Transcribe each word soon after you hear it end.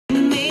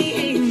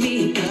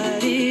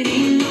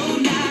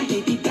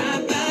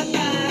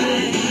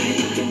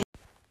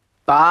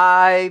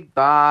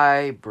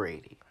Bye,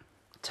 Brady.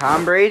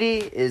 Tom Brady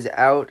is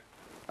out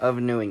of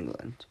New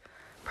England.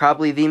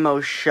 Probably the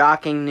most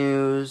shocking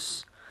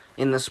news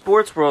in the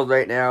sports world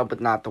right now,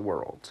 but not the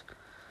world.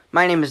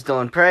 My name is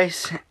Dylan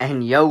Price,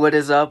 and yo, what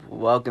is up?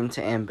 Welcome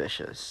to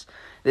Ambitious.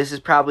 This is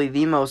probably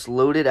the most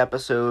loaded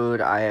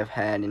episode I have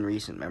had in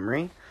recent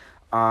memory.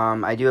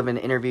 I do have an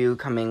interview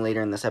coming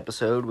later in this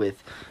episode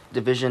with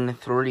Division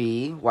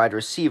III wide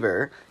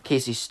receiver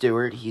Casey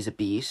Stewart. He's a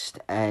beast,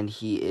 and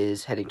he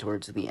is heading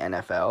towards the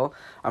NFL.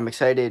 I'm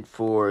excited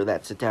for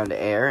that sit down to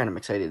air, and I'm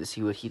excited to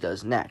see what he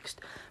does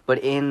next.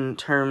 But in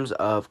terms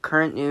of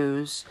current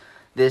news,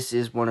 this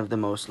is one of the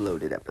most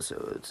loaded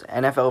episodes.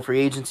 NFL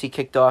free agency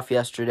kicked off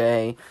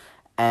yesterday,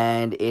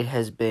 and it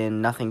has been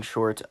nothing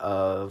short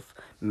of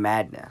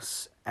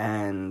madness.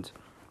 And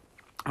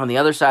on the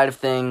other side of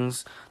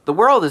things, the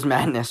world is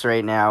madness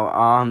right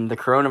now. The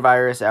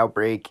coronavirus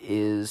outbreak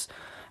is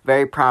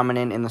very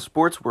prominent in the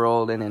sports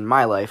world and in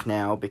my life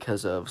now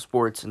because of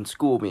sports and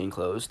school being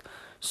closed.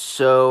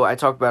 So I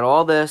talk about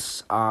all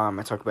this. I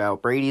talk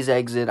about Brady's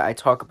exit. I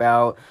talk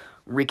about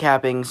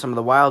recapping some of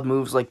the wild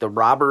moves like the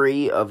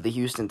robbery of the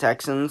Houston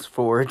Texans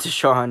for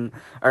DeAndre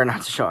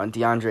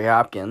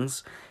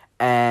Hopkins.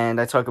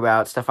 And I talk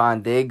about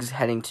Stefon Diggs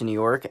heading to New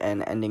York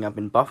and ending up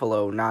in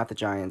Buffalo, not the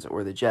Giants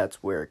or the Jets,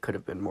 where it could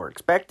have been more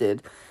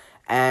expected.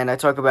 And I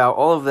talk about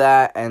all of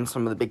that and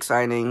some of the big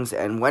signings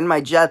and when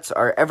my Jets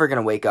are ever going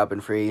to wake up in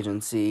free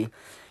agency.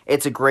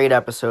 It's a great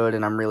episode,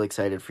 and I'm really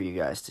excited for you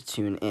guys to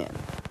tune in.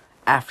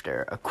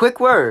 After a quick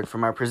word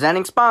from our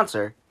presenting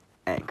sponsor,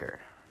 Anchor.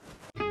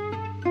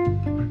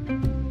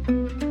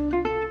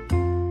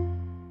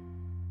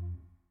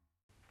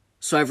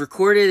 So I've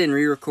recorded and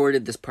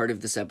re-recorded this part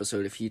of this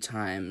episode a few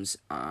times,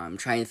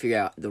 trying to figure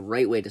out the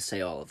right way to say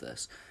all of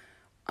this.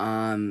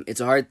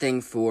 It's a hard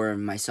thing for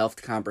myself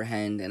to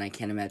comprehend, and I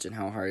can't imagine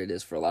how hard it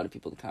is for a lot of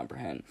people to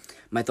comprehend.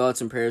 My thoughts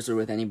and prayers are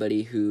with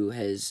anybody who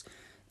has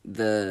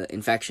the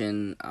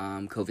infection,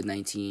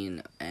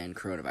 COVID-19, and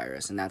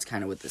coronavirus, and that's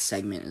kind of what this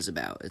segment is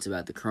about. It's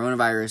about the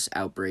coronavirus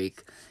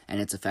outbreak and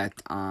its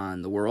effect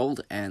on the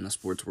world and the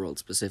sports world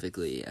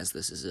specifically, as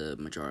this is a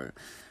majority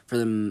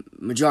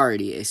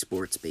a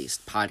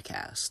sports-based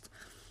podcast.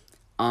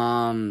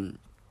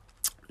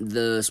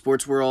 The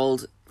sports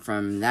world,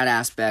 from that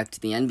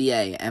aspect, the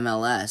NBA,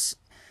 MLS,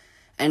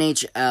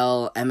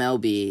 NHL,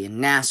 MLB,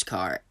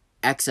 NASCAR,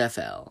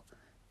 XFL,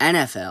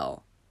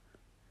 NFL,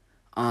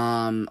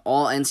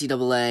 all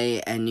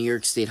NCAA and New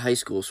York State high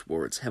school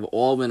sports have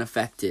all been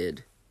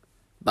affected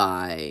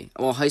by,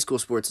 high school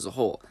sports as a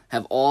whole,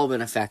 have all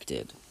been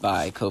affected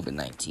by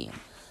COVID-19.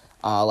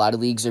 A lot of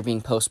leagues are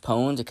being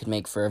postponed. It could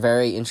make for a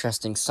very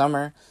interesting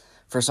summer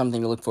for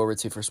something to look forward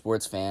to for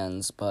sports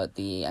fans, but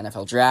the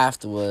NFL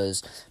draft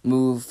was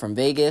moved from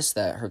Vegas.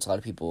 That hurts a lot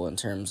of people in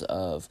terms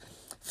of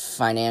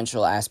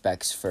financial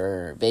aspects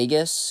for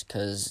Vegas,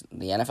 because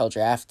the NFL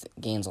draft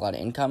gains a lot of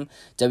income.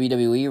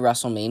 WWE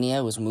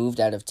WrestleMania was moved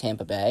out of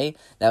Tampa Bay.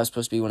 That was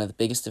supposed to be one of the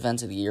biggest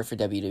events of the year for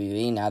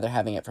WWE. Now they're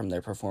having it from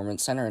their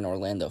performance center in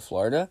Orlando,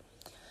 Florida.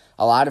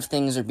 A lot of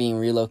things are being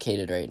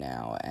relocated right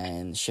now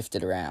and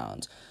shifted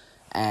around.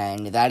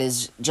 And that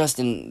is just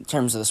in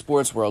terms of the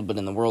sports world, but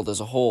in the world as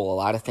a whole, a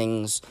lot of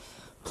things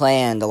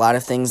planned, a lot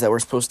of things that were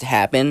supposed to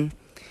happen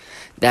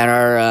that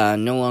are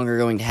no longer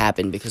going to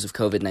happen because of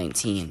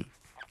COVID-19.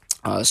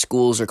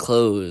 Schools are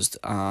closed,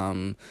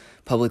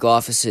 public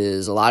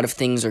offices, a lot of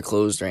things are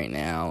closed right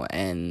now,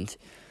 and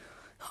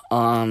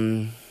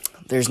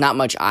there's not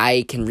much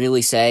I can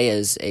really say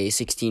as a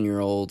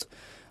 16-year-old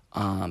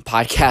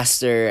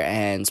podcaster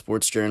and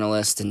sports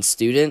journalist and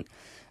student.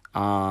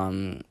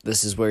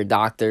 This is where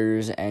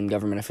doctors and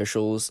government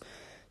officials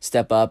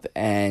step up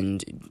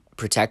and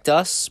protect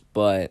us,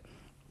 but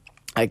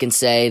I can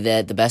say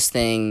that the best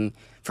thing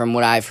from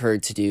what I've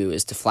heard to do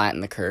is to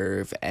flatten the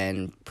curve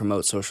and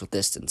promote social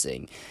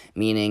distancing,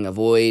 meaning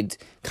avoid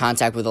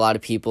contact with a lot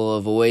of people,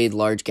 avoid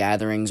large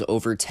gatherings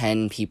over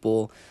 10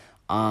 people,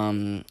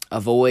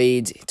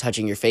 avoid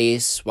touching your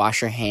face,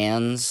 wash your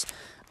hands,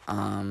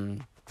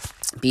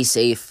 be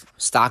safe,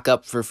 stock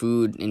up for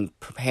food in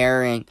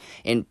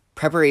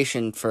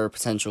preparation for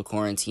potential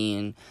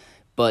quarantine,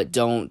 but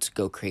don't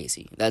go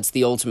crazy. That's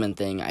the ultimate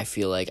thing I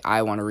feel like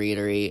I want to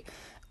reiterate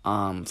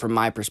from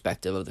my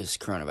perspective of this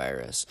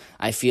coronavirus.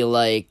 I feel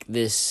like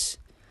this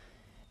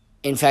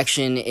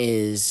infection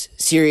is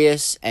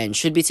serious and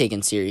should be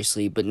taken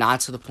seriously, but not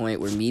to the point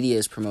where media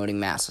is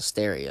promoting mass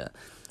hysteria.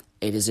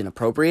 It is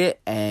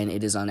inappropriate and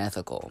it is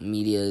unethical.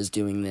 Media is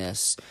doing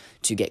this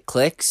to get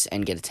clicks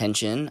and get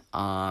attention.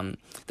 The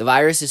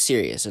virus is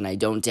serious, and I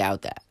don't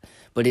doubt that.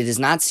 But it is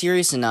not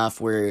serious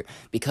enough where,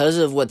 because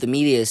of what the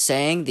media is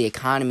saying, the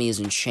economy is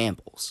in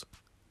shambles.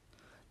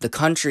 The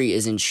country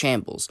is in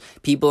shambles.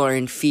 People are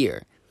in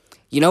fear.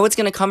 You know what's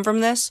going to come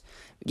from this?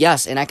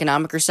 Yes, an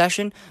economic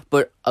recession,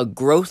 but a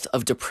growth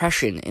of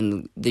depression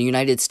in the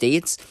United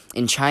States,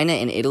 in China,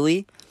 and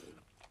Italy,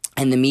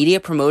 and the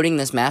media promoting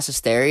this mass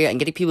hysteria and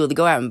getting people to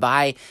go out and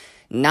buy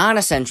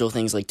non-essential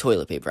things like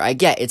toilet paper. I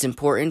get it's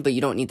important, but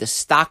you don't need to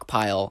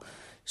stockpile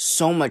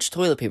so much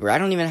toilet paper. I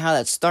don't even know how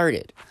that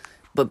started.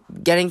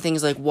 But getting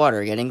things like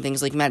water, getting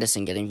things like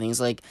medicine, getting things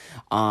like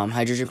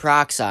hydrogen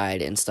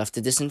peroxide and stuff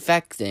to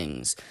disinfect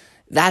things,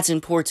 that's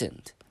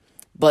important.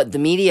 But the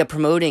media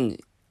promoting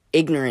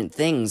ignorant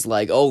things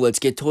like, oh, let's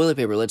get toilet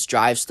paper, let's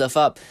drive stuff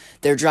up.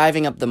 They're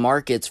driving up the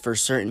markets for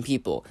certain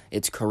people.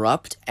 It's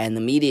corrupt, and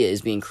the media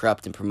is being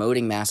corrupt and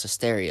promoting mass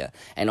hysteria.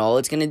 And all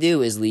it's going to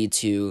do is lead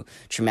to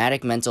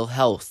traumatic mental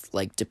health,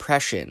 like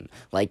depression,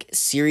 like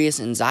serious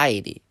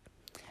anxiety.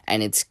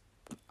 And it's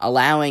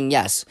allowing,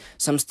 yes,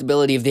 some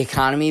stability of the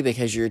economy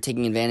because you're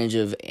taking advantage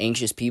of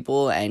anxious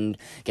people and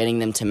getting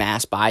them to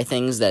mass buy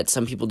things that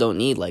some people don't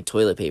need, like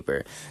toilet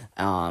paper.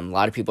 A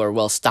lot of people are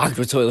well stocked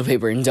with toilet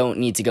paper and don't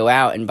need to go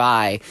out and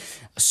buy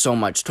so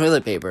much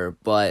toilet paper,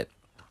 but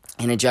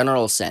in a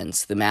general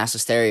sense, the mass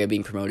hysteria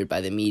being promoted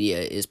by the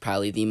media is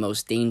probably the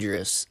most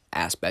dangerous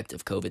aspect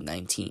of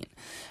COVID-19.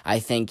 I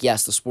think,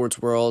 yes, the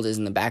sports world is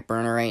in the back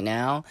burner right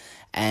now,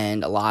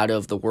 and a lot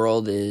of the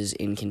world is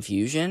in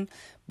confusion,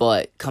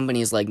 but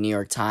companies like New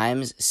York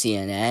Times,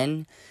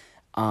 CNN,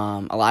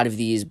 a lot of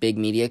these big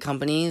media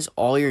companies,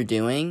 all you're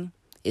doing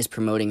is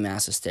promoting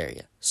mass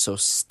hysteria. So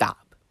stop.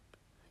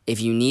 If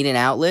you need an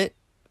outlet,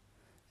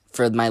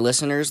 for my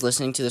listeners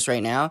listening to this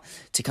right now,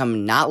 to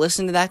come not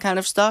listen to that kind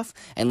of stuff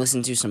and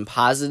listen to some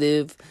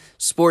positive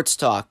sports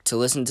talk, to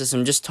listen to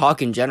some just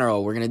talk in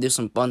general, we're going to do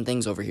some fun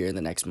things over here in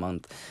the next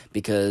month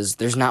because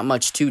there's not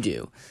much to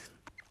do.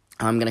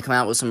 I'm going to come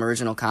out with some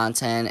original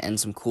content and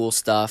some cool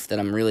stuff that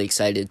I'm really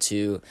excited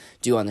to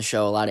do on the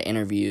show, a lot of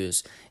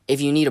interviews. If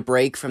you need a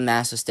break from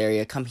mass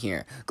hysteria, come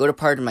here. Go to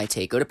Pardon My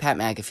Take. Go to Pat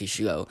McAfee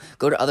Show.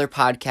 Go to other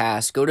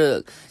podcasts. Go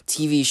to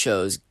TV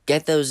shows.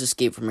 Get those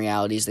escape from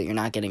realities that you're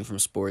not getting from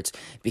sports.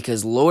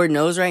 Because Lord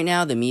knows right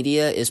now the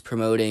media is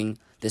promoting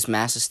this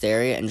mass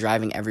hysteria and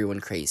driving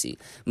everyone crazy.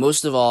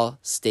 Most of all,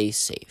 stay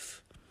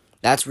safe.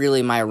 That's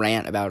really my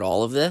rant about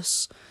all of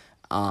this.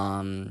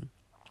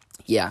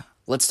 Yeah.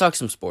 Let's talk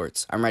some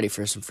sports. I'm ready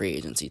for some free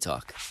agency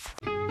talk.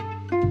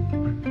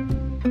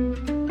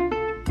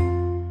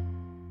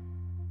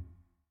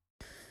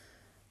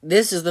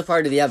 This is the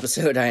part of the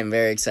episode I am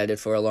very excited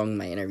for, along with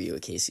my interview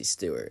with Casey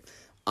Stewart.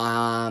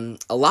 A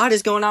lot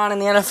is going on in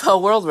the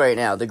NFL world right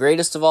now. The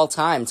greatest of all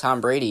time,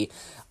 Tom Brady,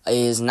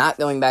 is not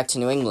going back to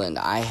New England.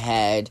 I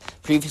had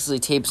previously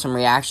taped some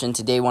reaction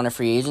to day one of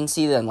free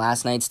agency. Then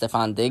last night,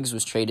 Stephon Diggs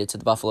was traded to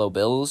the Buffalo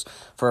Bills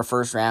for a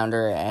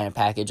first-rounder and a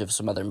package of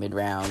some other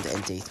mid-round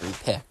and day 3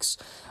 picks,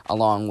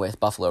 along with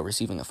Buffalo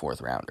receiving a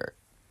 4th-rounder.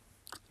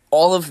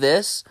 All of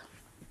this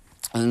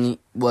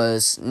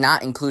was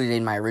not included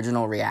in my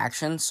original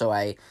reaction, so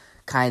I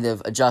kind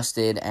of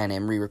adjusted and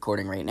am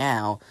re-recording right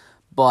now.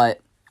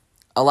 But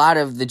a lot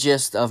of the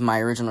gist of my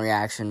original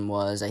reaction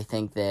was I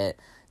think that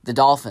the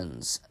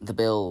Dolphins, the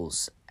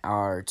Bills,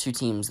 are two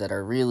teams that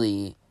are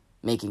really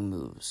making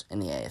moves in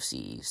the AFC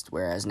East,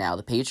 whereas now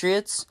the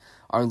Patriots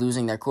are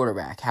losing their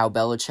quarterback. How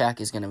Belichick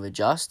is going to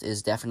adjust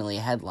is definitely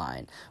a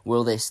headline.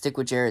 Will they stick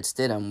with Jarrett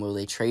Stidham? Will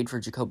they trade for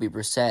Jacoby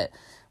Brissett?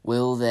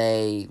 Will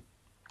they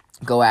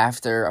go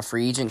after a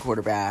free agent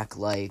quarterback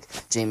like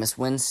Jameis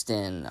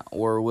Winston?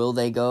 Or will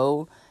they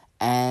go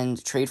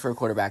and trade for a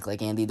quarterback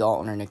like Andy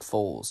Dalton or Nick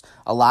Foles?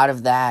 A lot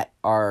of that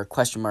are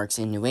question marks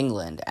in New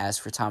England. As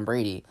for Tom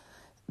Brady,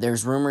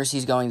 there's rumors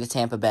he's going to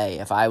Tampa Bay.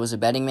 If I was a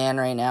betting man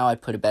right now,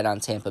 I'd put a bet on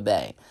Tampa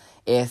Bay.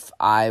 If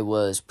I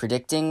was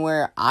predicting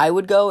where I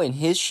would go in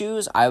his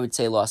shoes, I would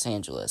say Los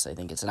Angeles. I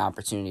think it's an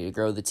opportunity to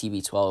grow the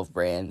TB12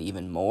 brand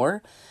even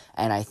more.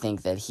 And I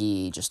think that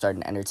he just started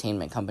an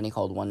entertainment company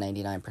called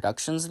 199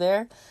 Productions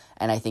there.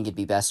 And I think it'd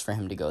be best for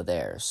him to go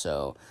there.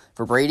 So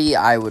for Brady,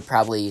 I would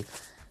probably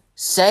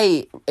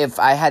say, if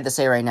I had to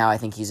say right now, I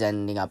think he's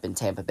ending up in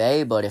Tampa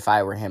Bay, but if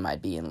I were him,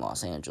 I'd be in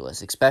Los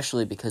Angeles,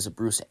 especially because of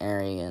Bruce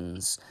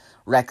Arians'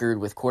 record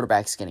with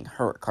quarterbacks getting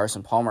hurt.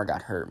 Carson Palmer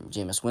got hurt.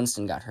 Jameis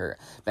Winston got hurt.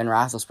 Ben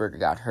Roethlisberger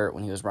got hurt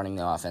when he was running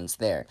the offense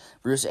there.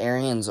 Bruce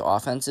Arians'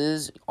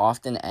 offenses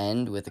often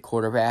end with the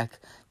quarterback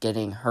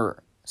getting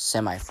hurt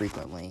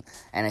semi-frequently,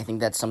 and I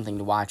think that's something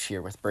to watch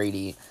here with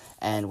Brady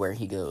and where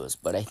he goes.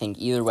 But I think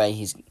either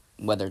way,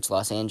 whether it's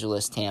Los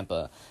Angeles,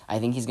 Tampa, I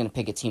think he's going to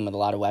pick a team with a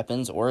lot of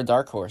weapons or a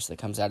dark horse that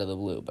comes out of the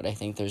blue. But I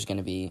think there's going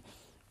to be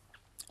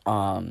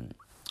a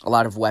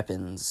lot of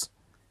weapons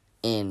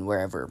in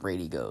wherever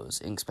Brady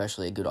goes, and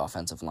especially a good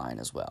offensive line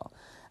as well.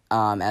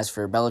 As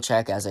for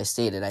Belichick, as I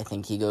stated, I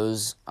think he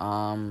goes...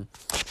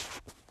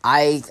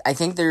 I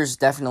think there's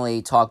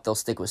definitely talk they'll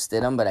stick with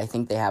Stidham, but I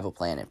think they have a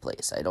plan in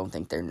place. I don't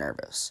think they're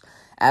nervous.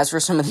 As for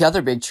some of the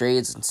other big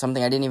trades,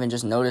 something I didn't even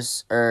just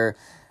notice or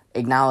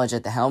acknowledge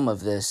at the helm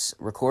of this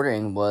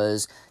recording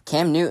was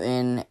Cam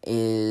Newton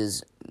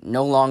is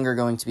no longer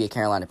going to be a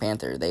Carolina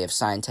Panther. They have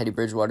signed Teddy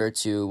Bridgewater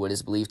to what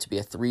is believed to be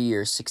a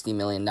 3-year, $60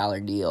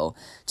 million deal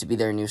to be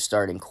their new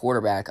starting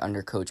quarterback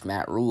under coach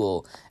Matt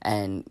Rule,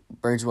 and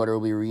Bridgewater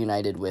will be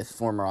reunited with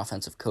former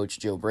offensive coach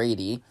Joe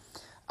Brady.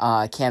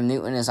 Cam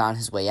Newton is on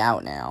his way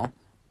out now,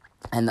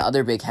 and the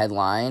other big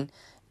headline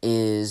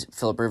is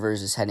Phillip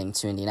Rivers is heading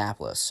to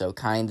Indianapolis. So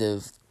kind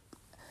of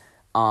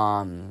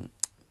and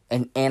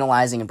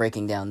analyzing and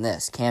breaking down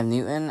this, Cam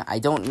Newton, I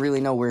don't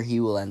really know where he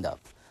will end up.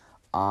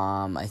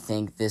 I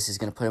think this is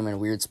going to put him in a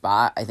weird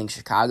spot. I think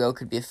Chicago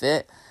could be a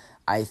fit.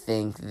 I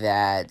think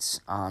that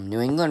New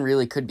England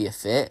really could be a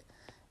fit.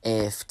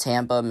 If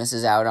Tampa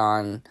misses out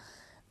on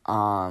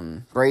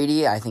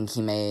Brady, I think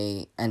he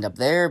may end up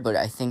there, but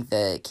I think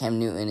that Cam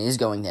Newton is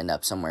going to end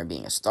up somewhere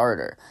being a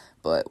starter,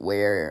 but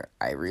where,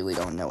 I really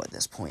don't know at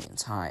this point in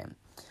time.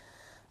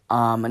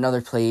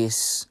 Another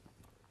place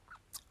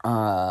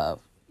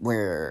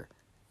where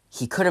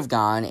he could have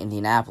gone,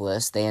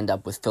 Indianapolis, they end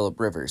up with Phillip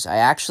Rivers. I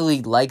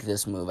actually like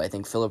this move. I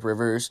think Phillip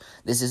Rivers,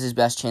 this is his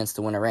best chance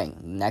to win a ring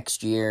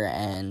next year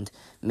and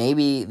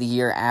maybe the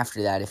year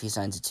after that if he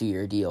signs a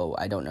 2-year deal.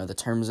 I don't know the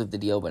terms of the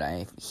deal, but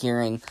I'm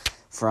hearing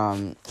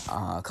from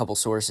a couple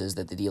sources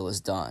that the deal is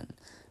done.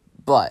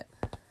 But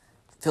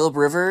Phillip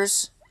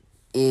Rivers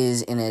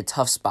is in a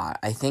tough spot.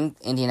 I think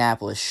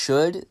Indianapolis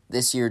should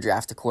this year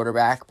draft a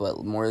quarterback,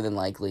 but more than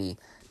likely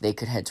they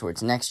could head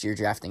towards next year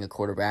drafting a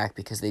quarterback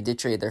because they did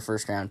trade their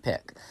first-round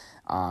pick.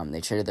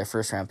 They traded their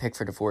first-round pick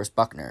for DeForest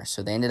Buckner,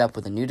 so they ended up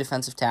with a new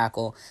defensive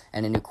tackle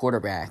and a new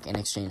quarterback in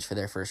exchange for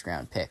their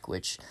first-round pick,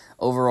 which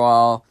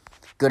overall,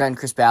 good on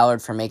Chris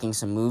Ballard for making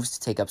some moves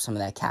to take up some of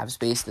that cap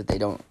space that they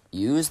don't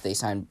use. They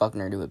signed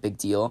Buckner to a big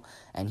deal,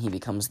 and he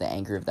becomes the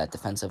anchor of that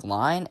defensive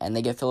line, and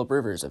they get Phillip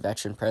Rivers, a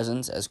veteran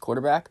presence, as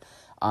quarterback.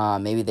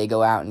 Maybe they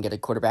go out and get a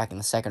quarterback in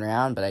the second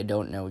round, but I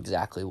don't know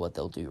exactly what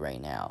they'll do right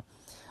now.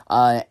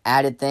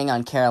 Added thing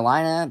on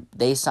Carolina,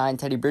 they signed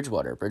Teddy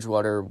Bridgewater.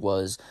 Bridgewater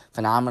was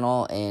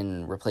phenomenal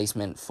in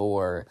replacement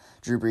for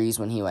Drew Brees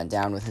when he went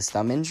down with his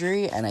thumb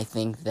injury, and I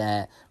think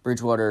that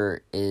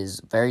Bridgewater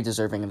is very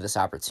deserving of this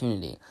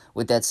opportunity.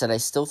 With that said, I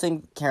still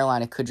think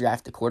Carolina could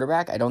draft a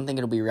quarterback. I don't think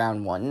it'll be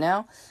round 1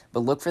 now,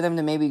 but look for them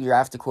to maybe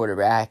draft a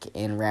quarterback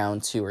in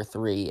round 2 or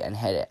 3 and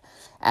head it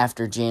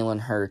after Jalen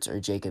Hurts or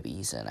Jacob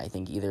Eason. I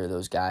think either of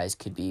those guys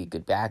could be a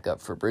good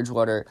backup for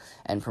Bridgewater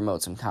and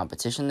promote some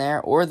competition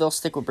there, or they'll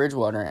stick with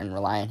Bridgewater and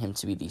rely on him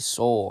to be the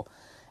sole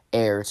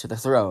heir to the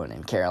throne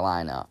in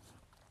Carolina.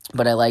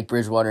 But I like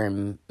Bridgewater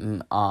and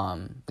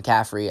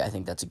McCaffrey. I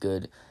think that's a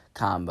good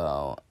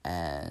combo,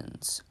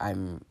 and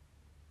I'm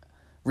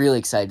really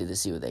excited to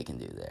see what they can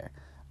do there.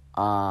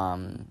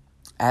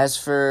 As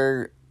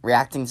for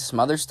reacting to some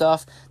other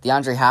stuff,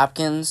 DeAndre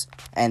Hopkins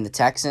and the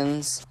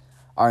Texans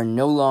are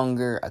no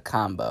longer a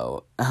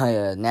combo.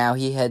 Now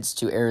he heads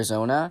to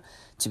Arizona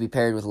to be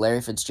paired with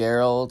Larry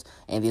Fitzgerald,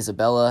 Andy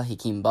Isabella,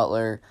 Hakeem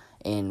Butler,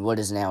 in what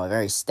is now a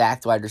very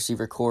stacked wide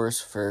receiver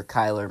course for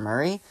Kyler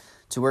Murray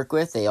to work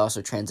with. They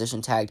also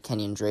transition tagged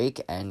Kenyon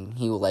Drake, and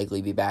he will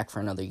likely be back for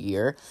another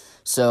year.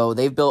 So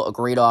they've built a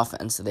great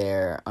offense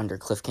there under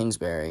Cliff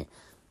Kingsbury.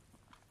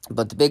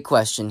 But the big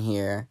question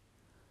here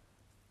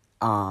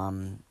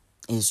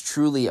is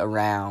truly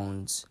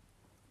around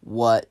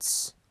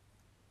what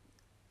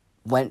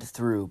went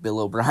through Bill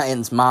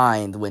O'Brien's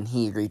mind when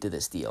he agreed to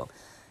this deal.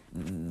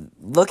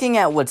 Looking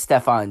at what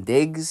Stephon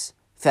Diggs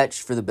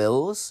fetched for the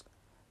Bills,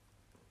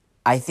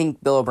 I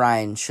think Bill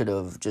O'Brien should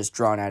have just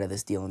drawn out of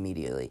this deal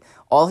immediately.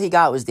 All he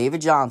got was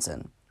David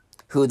Johnson,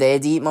 who they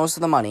had to eat most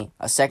of the money,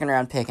 a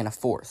second-round pick, and a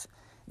fourth.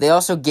 They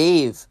also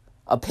gave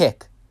a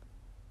pick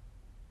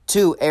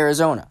to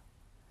Arizona.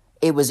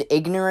 It was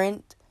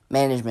ignorant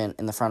management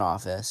in the front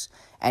office,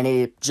 and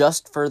it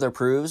just further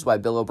proves why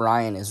Bill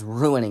O'Brien is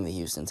ruining the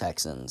Houston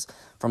Texans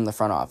from the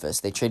front office.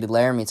 They traded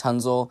Laramie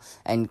Tunsil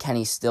and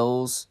Kenny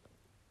Stills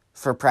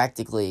for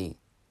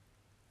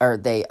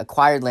they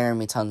acquired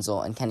Laramie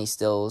Tunsil and Kenny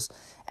Stills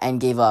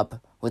and gave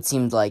up what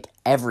seemed like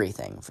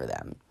everything for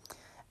them,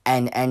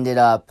 and ended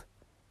up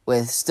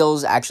with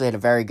Stills actually had a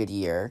very good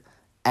year,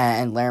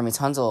 and Laramie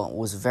Tunsil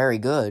was very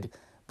good,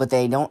 but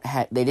they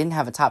didn't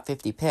have a top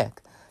 50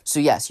 pick. So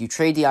yes, you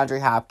trade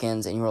DeAndre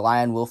Hopkins and you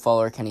rely on Will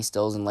Fuller, Kenny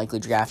Stills, and likely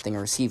drafting a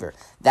receiver.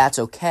 That's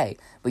okay,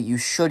 but you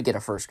should get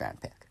a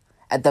first-round pick.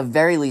 At the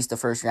very least, a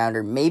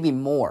first-rounder, maybe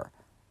more,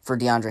 for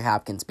DeAndre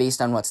Hopkins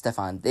based on what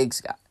Stephon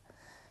Diggs got.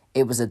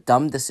 It was a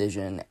dumb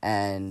decision,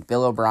 and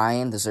Bill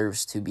O'Brien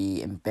deserves to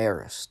be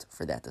embarrassed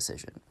for that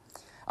decision.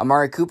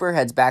 Amari Cooper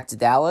heads back to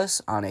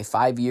Dallas on a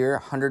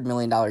 5-year, $100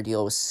 million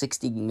deal with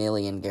 $60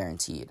 million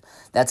guaranteed.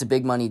 That's a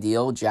big money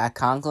deal. Jack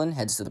Conklin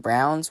heads to the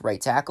Browns,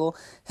 right tackle.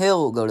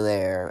 He'll go to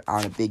there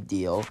on a big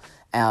deal.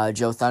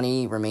 Joe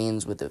Thuney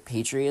remains with the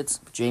Patriots.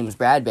 James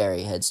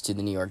Bradberry heads to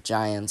the New York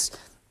Giants.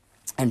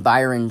 And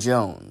Byron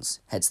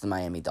Jones heads to the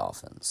Miami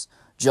Dolphins.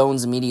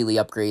 Jones immediately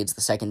upgrades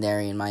the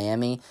secondary in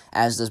Miami,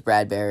 as does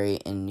Bradberry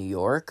in New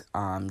York.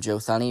 Joe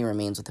Thuney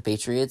remains with the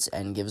Patriots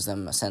and gives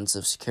them a sense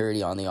of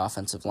security on the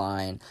offensive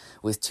line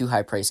with 2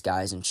 high-priced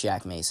guys in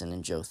Shaq Mason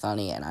and Joe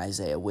Thuney and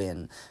Isaiah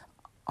Wynn,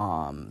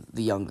 the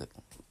young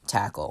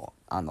tackle,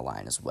 on the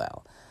line as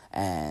well.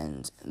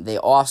 And they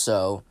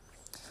also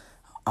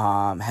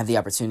have the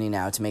opportunity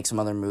now to make some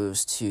other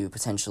moves to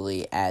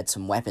potentially add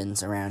some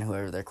weapons around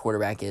whoever their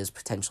quarterback is,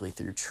 potentially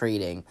through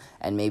trading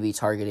and maybe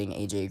targeting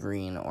A.J.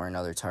 Green or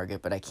another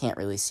target, but I can't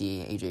really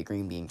see A.J.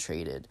 Green being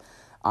traded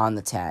on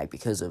the tag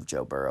because of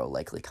Joe Burrow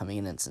likely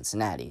coming in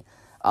Cincinnati.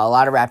 A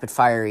lot of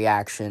rapid-fire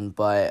reaction,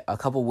 but a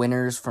couple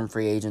winners from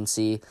free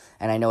agency,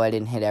 and I know I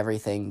didn't hit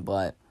everything,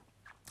 but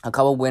a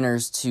couple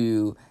winners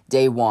to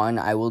day one.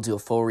 I will do a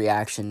full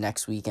reaction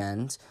next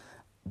weekend,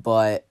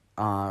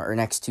 or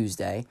next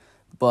Tuesday.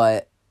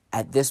 But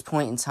at this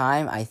point in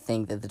time, I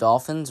think that the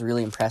Dolphins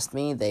really impressed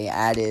me. They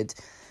added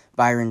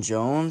Byron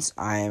Jones.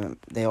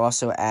 They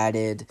also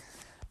added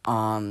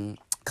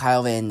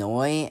Kyle Van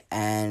Noy,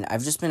 and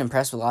I've just been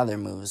impressed with a lot of their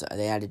moves.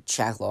 They added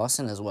Shaq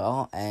Lawson as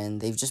well, and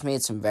they've just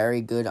made some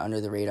very good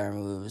under-the-radar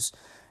moves,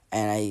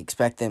 and I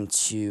expect them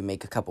to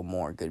make a couple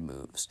more good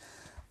moves.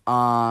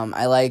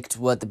 I liked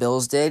what the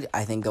Bills did.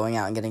 I think going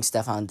out and getting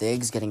Stephon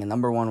Diggs, getting a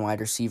number one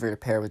wide receiver to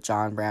pair with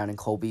John Brown and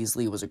Cole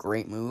Beasley was a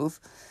great move.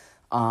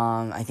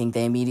 I think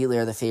they immediately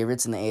are the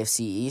favorites in the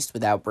AFC East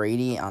without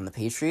Brady on the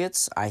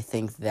Patriots. I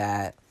think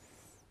that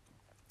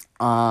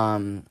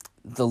the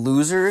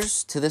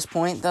losers to this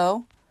point,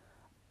 though,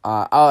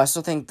 I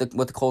also think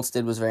what the Colts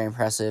did was very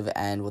impressive,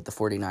 and what the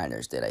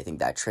 49ers did. I think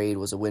that trade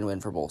was a win-win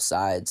for both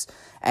sides,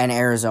 and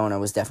Arizona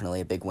was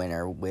definitely a big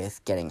winner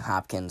with getting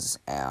Hopkins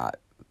at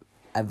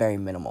very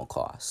minimal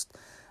cost.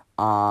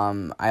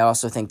 I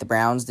also think the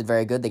Browns did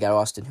very good. They got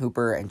Austin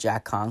Hooper and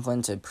Jack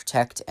Conklin to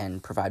protect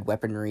and provide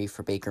weaponry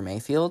for Baker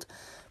Mayfield,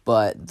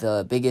 but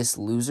the biggest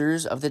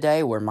losers of the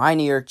day were my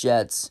New York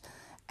Jets,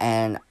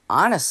 and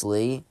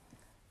honestly,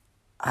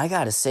 I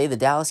gotta say the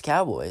Dallas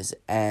Cowboys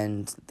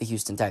and the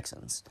Houston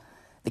Texans.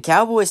 The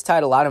Cowboys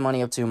tied a lot of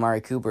money up to Amari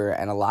Cooper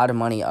and a lot of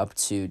money up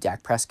to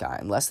Dak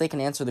Prescott. Unless they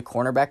can answer the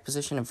cornerback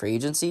position in free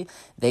agency,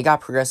 they got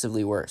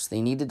progressively worse.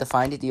 They needed to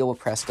find a deal with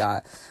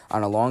Prescott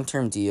on a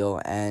long-term deal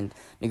and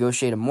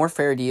negotiate a more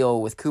fair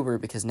deal with Cooper,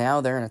 because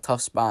now they're in a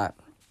tough spot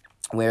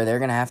where they're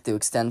going to have to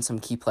extend some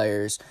key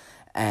players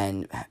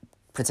and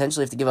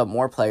potentially have to give up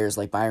more players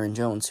like Byron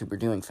Jones, who were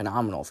doing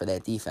phenomenal for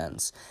that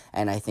defense.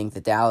 And I think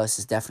that Dallas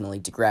has definitely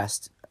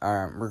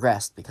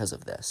regressed because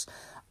of this.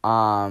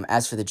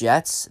 As for the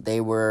Jets, they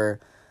were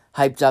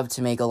hyped up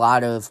to make a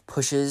lot of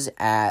pushes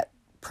at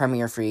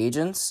premier free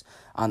agents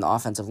on the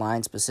offensive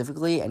line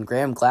specifically, and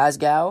Graham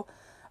Glasgow,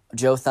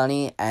 Joe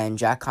Thuney, and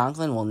Jack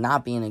Conklin will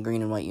not be in a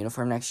green and white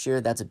uniform next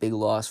year. That's a big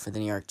loss for the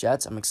New York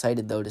Jets. I'm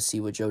excited, though, to see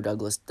what Joe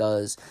Douglas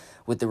does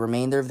with the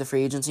remainder of the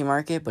free agency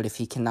market, but if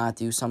he cannot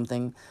do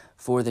something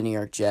for the New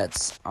York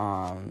Jets,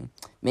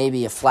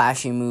 maybe a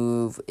flashy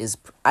move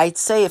I'd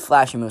say a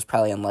flashy move is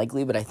probably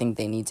unlikely, but I think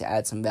they need to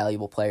add some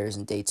valuable players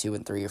in day 2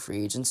 and 3 of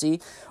free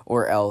agency,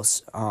 or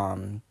else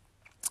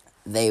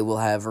they will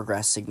have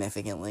regressed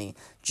significantly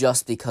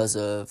just because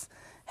of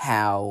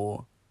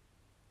how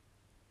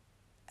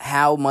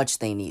much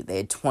they need. They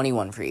had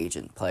 21 free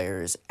agent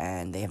players,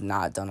 and they have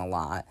not done a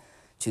lot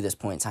to this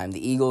point in time.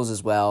 The Eagles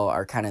as well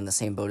are kind of in the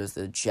same boat as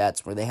the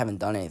Jets, where they haven't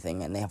done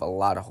anything, and they have a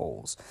lot of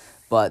holes.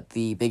 But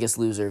the biggest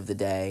loser of the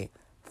day,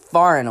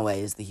 far and away,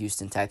 is the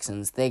Houston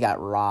Texans. They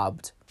got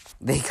robbed.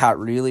 They got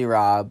really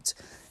robbed,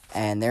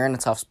 and they're in a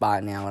tough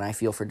spot now, and I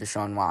feel for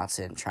Deshaun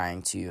Watson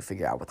trying to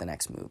figure out what the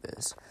next move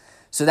is.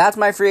 So that's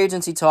my free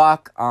agency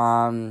talk.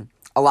 A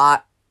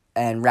lot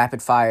and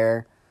rapid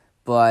fire,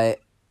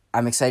 but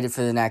I'm excited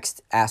for the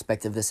next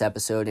aspect of this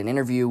episode, an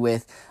interview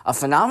with a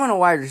phenomenal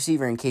wide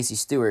receiver in Casey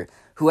Stewart,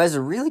 who has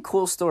a really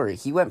cool story.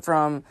 He went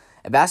from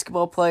a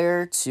basketball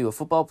player to a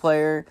football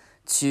player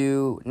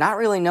to not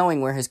really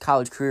knowing where his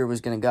college career was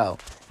going to go.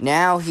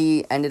 Now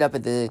he ended up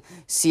at the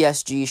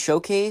CSG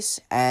Showcase,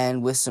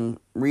 and with some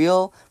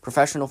real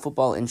professional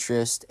football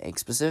interest,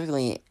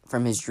 specifically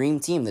from his dream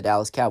team, the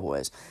Dallas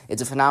Cowboys.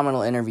 It's a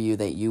phenomenal interview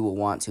that you will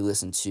want to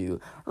listen to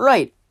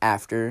right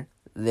after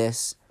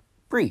this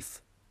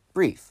brief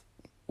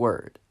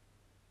word.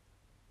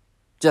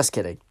 Just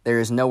kidding. There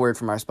is no word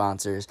from our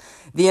sponsors.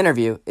 The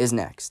interview is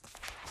next.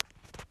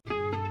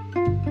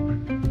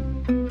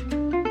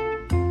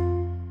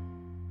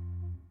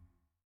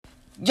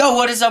 Yo,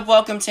 what is up?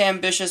 Welcome to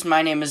Ambitious.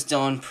 My name is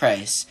Dylan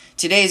Price.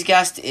 Today's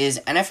guest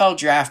is NFL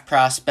draft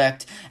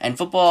prospect and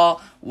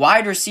football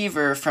wide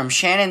receiver from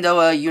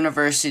Shenandoah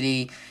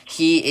University.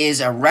 He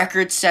is a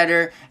record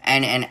setter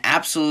and an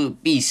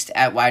absolute beast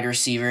at wide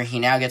receiver. He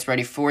now gets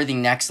ready for the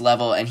next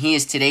level, and he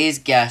is today's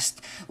guest.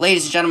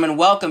 Ladies and gentlemen,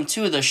 welcome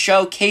to the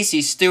show,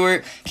 Casey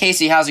Stewart.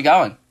 Casey, how's it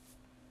going?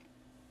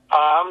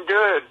 I'm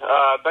good.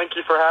 Thank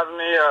you for having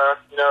me.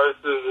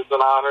 It's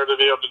an honor to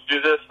be able to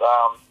do this.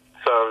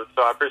 So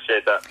I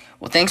appreciate that.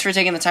 Well, thanks for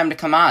taking the time to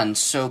come on.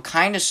 So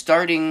kind of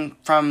starting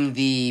from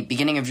the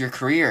beginning of your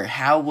career,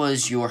 how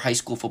was your high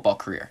school football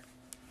career?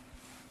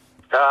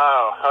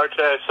 Oh,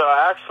 okay. So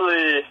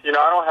actually, I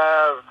don't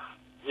have,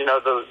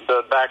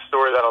 the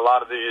backstory that a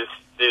lot of these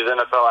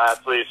NFL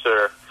athletes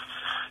or,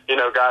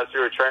 guys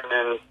who are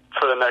training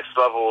for the next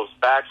level's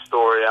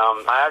backstory.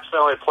 I actually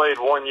only played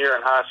 1 year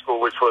in high school,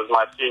 which was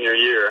my senior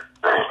year.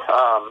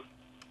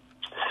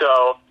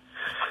 So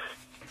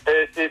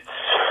it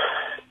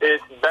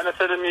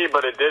benefited me,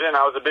 but it didn't.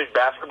 I was a big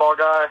basketball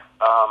guy.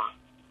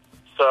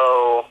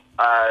 So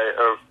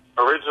I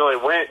originally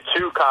went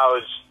to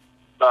college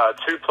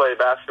to play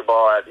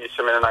basketball at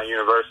Eastern Mennonite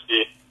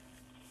University.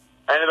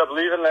 I ended up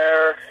leaving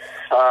there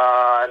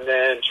and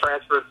then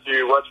transferred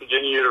to West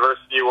Virginia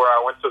University, where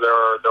I went to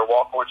their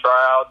walk-on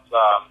tryouts.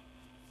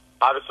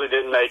 Obviously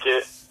didn't make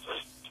it.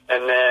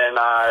 and then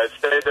I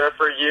stayed there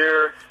for a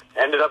year,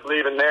 ended up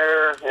leaving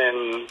there,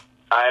 and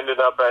I ended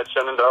up at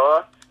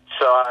Shenandoah.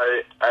 So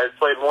I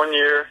played 1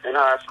 year in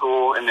high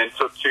school and then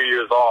took 2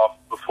 years off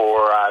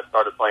before I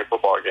started playing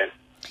football again.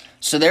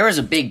 So there was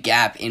a big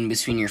gap in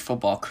between your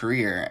football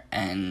career,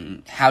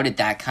 and how did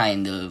that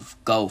kind of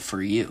go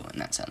for you in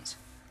that sense?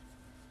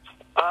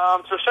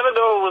 So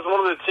Shenandoah was one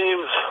of the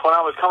teams when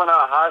I was coming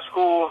out of high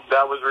school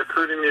that was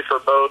recruiting me for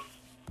both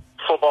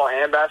football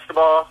and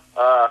basketball.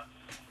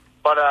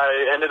 But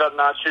I ended up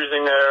not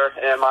choosing there,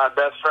 and my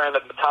best friend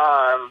at the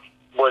time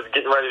was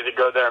getting ready to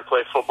go there and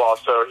play football,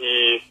 so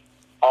he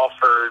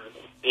offered,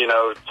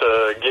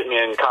 to get me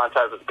in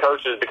contact with the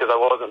coaches because I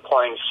wasn't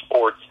playing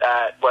sports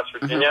at West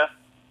Virginia,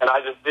 and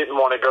I just didn't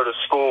want to go to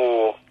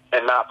school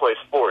and not play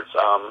sports.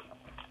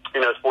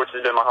 Sports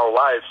has been my whole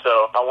life,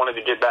 so I wanted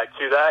to get back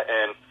to that,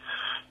 and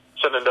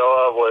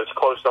Shenandoah was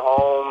close to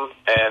home,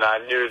 and I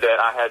knew that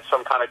I had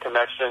some kind of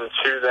connection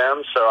to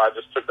them, so I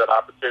just took that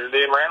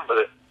opportunity and ran with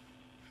it.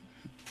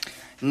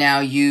 Now,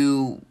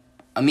 you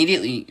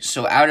immediately,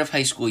 so out of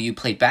high school, you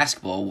played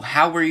basketball.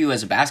 How were you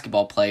as a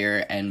basketball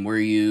player, and were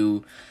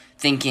you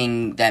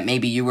thinking that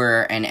maybe you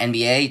were an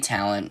NBA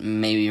talent,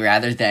 maybe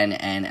rather than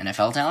an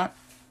NFL talent?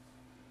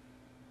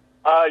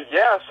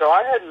 Yeah, so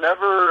I've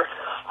never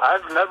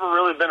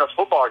really been a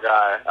football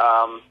guy.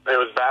 It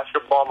was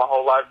basketball my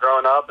whole life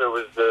growing up. It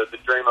was the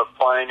dream of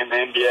playing in the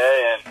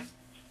NBA,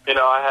 and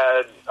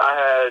I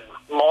had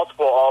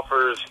multiple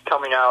offers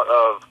coming out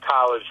of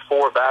college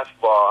for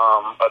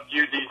basketball. A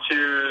few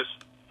D2s,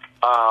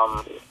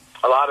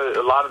 a lot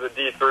of the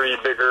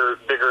D3 bigger,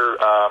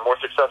 more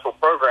successful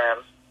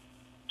programs,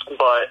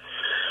 but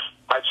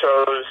I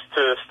chose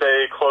to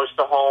stay close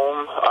to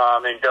home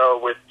and go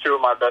with two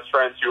of my best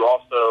friends who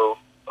also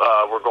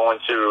were going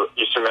to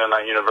Eastern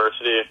Mennonite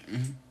University.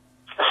 Mm-hmm.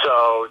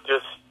 So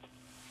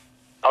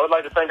I would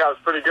like to think I was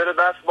pretty good at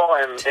basketball,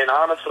 and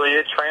honestly,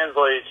 it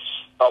translates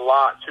a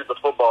lot to the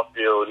football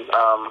field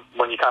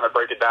when you kind of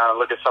break it down and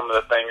look at some of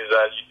the things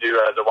that you do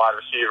as a wide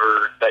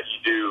receiver that you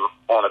do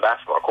on a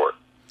basketball court.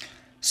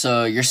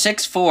 So you're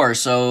 6'4",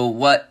 so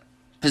what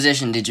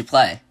position did you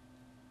play?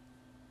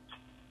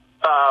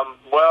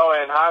 Well,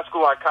 in high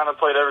school, I kind of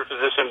played every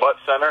position but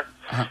center.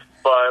 Uh-huh.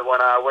 But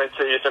when I went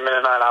to Eastern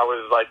Mennonite, I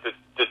was like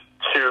the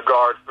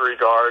 2-guard,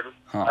 3-guard.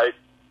 Huh.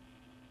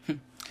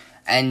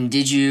 And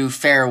did you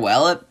fare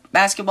well at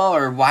basketball,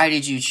 or why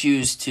did you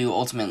choose to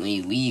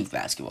ultimately leave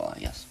basketball, I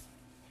guess?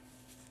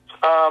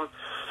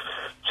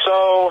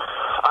 So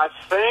I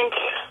think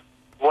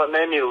what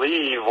made me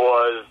leave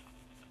was,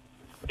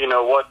 and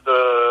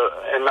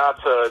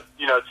not to,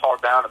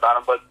 talk down about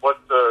them, but what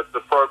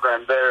the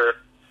program there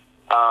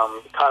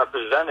kind of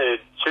presented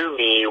to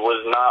me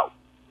was not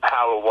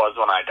how it was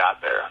when I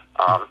got there.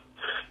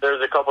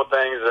 There's a couple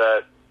things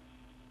that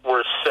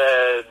were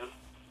said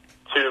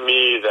to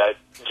me that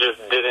just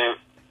didn't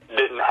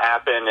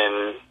happen,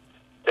 and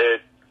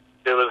it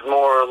was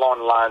more along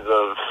the lines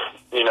of,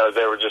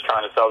 they were just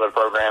trying to sell their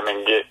program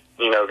and get,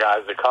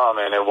 guys to come,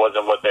 and it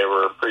wasn't what they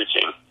were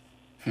preaching.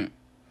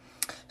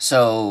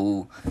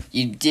 So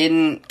you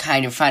didn't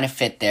kind of find a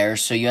fit there,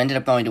 so you ended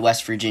up going to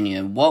West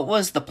Virginia. What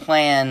was the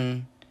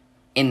plan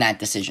in that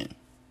decision?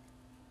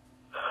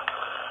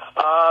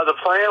 The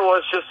plan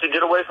was just to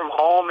get away from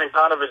home and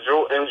kind of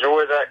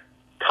enjoy that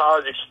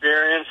college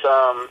experience.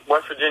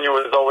 West Virginia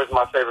was always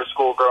my favorite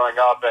school growing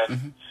up,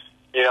 and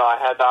I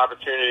had the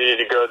opportunity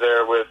to go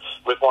there with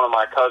one of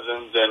my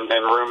cousins and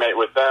roommate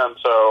with them.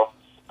 So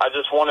I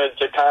just wanted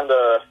to kind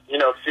of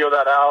feel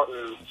that out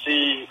and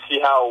see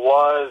how it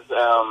was.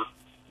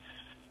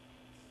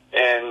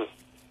 And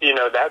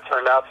that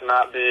turned out to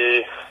not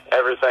be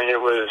everything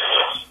it was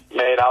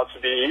made out to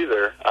be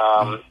either.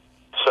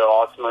 So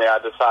ultimately, I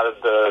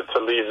decided to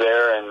leave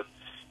there, and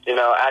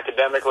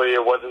academically,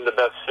 it wasn't the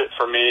best fit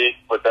for me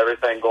with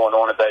everything going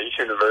on at that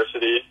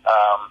university,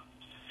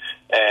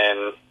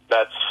 and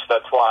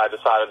that's why I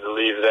decided to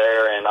leave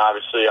there. And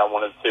obviously, I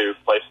wanted to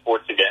play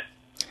sports again.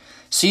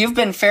 So you've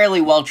been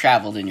fairly well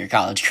traveled in your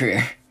college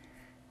career.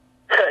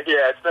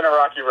 Yeah, it's been a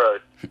rocky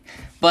road.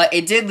 But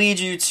it did lead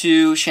you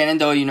to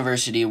Shenandoah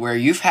University, where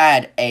you've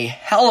had a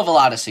hell of a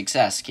lot of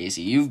success,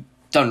 Casey. You've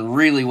done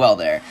really well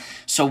there.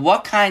 So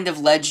what kind of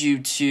led you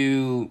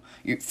to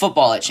your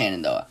football at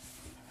Shenandoah?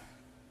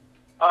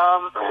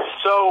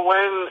 So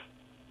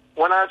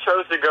when I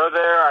chose to go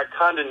there, I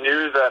kind of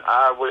knew that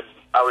I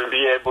would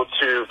be able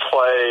to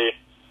play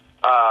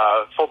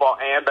football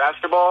and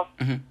basketball.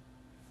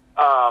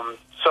 Mm-hmm.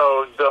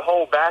 So the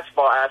whole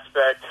basketball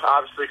aspect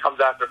obviously comes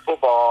after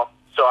football.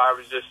 So I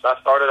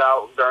started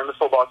out during the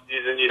football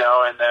season,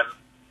 and then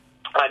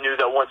I knew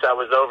that once that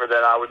was over,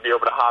 that I would be able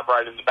to hop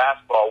right into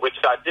basketball, which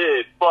I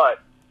did. But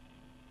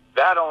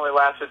that only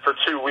lasted for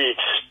 2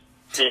 weeks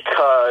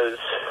because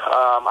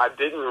I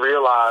didn't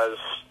realize,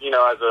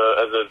 as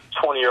a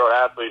 20-year-old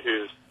athlete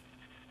who's,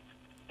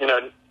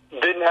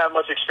 didn't have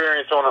much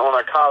experience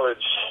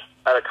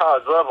at a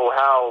college level,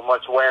 how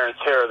much wear and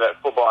tear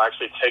that football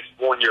actually takes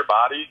on your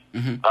body.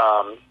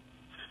 Mm-hmm.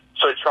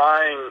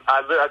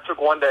 I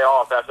took one day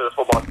off after the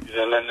football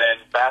season, and then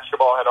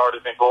basketball had already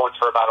been going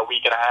for about a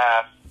week and a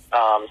half.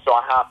 So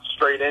I hopped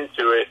straight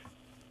into it,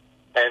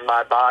 and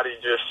my body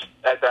just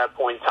at that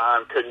point in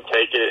time couldn't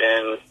take it.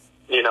 And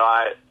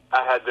I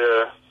had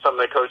some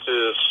of the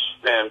coaches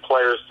and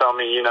players tell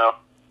me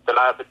that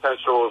I have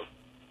potential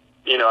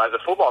as a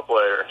football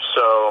player.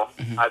 So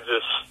I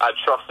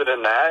trusted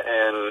in that,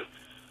 and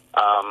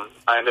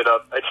I ended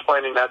up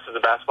explaining that to the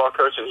basketball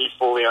coach, and he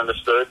fully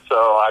understood. So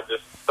I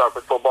just stuck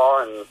with football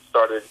and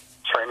started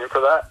training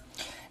for that.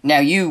 Now,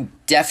 you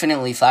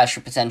definitely flashed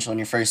your potential in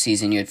your first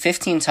season. You had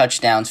 15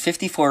 touchdowns,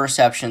 54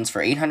 receptions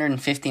for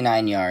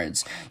 859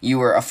 yards. You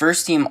were a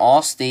first-team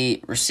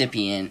All-State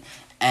recipient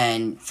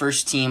and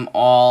first-team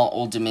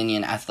All-Old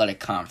Dominion Athletic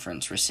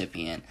Conference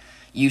recipient.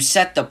 You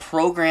set the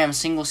program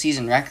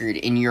single-season record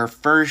in your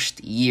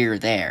first year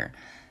there.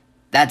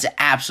 That's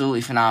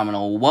absolutely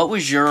phenomenal. What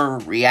was your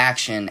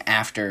reaction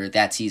after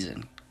that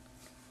season?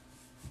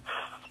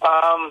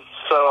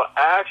 So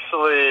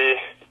actually,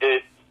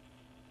 it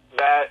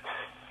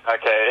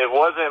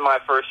wasn't my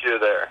first year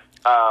there.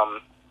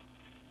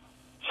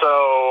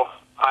 So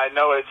I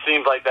know it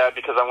seems like that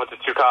because I went to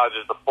two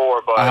colleges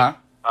before, but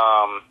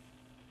I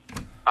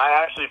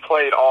actually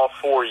played all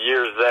 4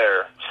 years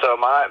there. So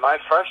my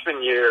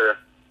freshman year,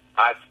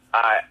 I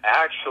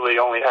actually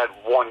only had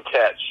one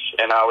catch,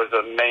 and I was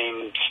a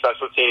main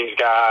special teams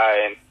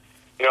guy, and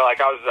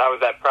I was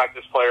that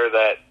practice player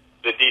that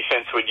the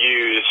defense would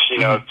use,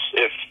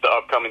 if the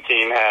upcoming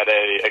team had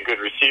a good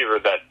receiver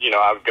that,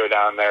 I would go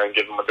down there and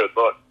give them a good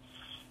look.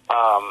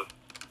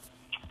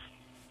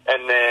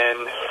 And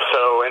then,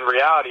 so in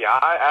reality,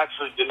 I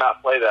actually did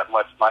not play that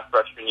much my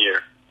freshman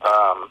year.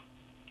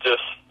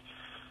 Just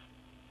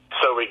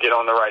so we get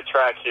on the right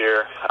track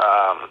here.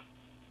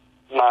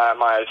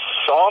 My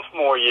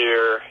sophomore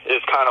year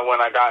is kind of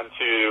when I got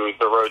into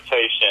the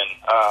rotation.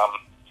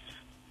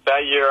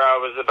 That year I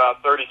was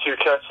about 32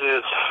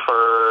 catches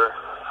for,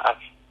 I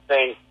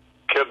think,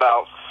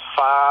 about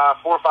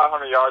 400 or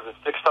 500 yards and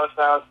 6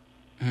 touchdowns.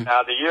 Mm-hmm.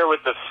 Now, the year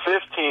with the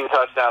 15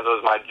 touchdowns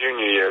was my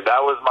junior year.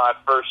 That was my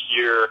first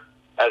year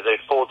as a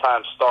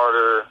full-time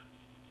starter,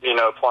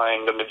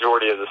 playing the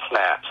majority of the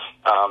snaps.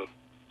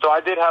 So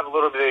I did have a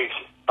little bit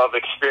of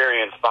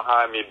experience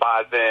behind me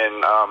by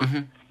then,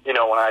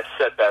 when I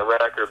set that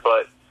record.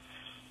 But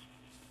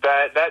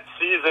that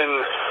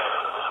season,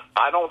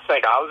 I don't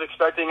think I was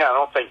expecting it. I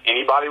don't think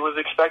anybody was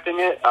expecting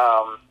it.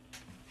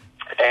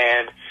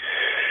 And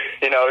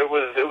it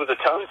was a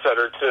tone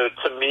setter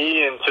to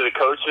me and to the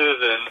coaches,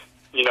 and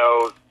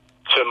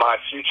to my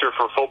future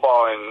for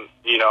football, and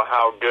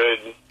how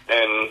good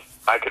and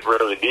I could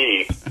really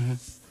be. Mm-hmm.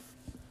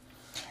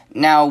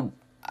 Now,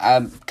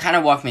 kind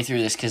of walk me through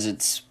this because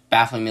it's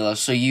baffling me.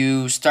 So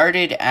you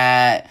started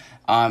at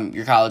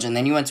your college, and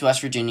then you went to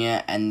West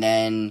Virginia, and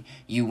then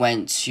you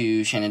went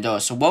to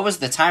Shenandoah. So what was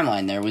the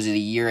timeline there? Was it a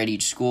year at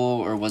each school,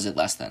 or was it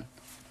less than?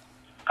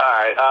 All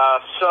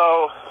right.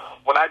 So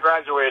when I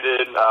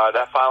graduated,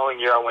 that following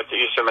year, I went to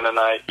Eastern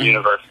Mennonite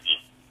University.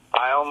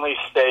 I only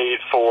stayed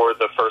for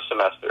the first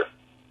semester.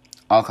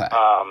 Okay.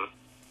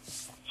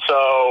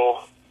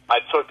 So I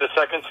took the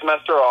second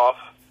semester off,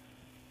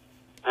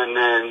 and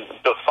then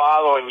the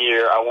following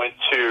year, I went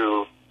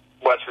to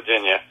West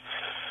Virginia.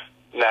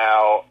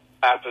 Now,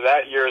 after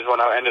that year is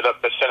when I ended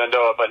up at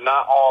Shenandoah, but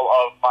not all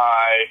of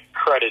my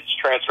credits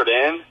transferred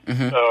in.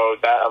 Mm-hmm. So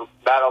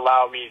that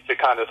allowed me to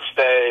kind of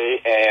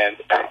stay and,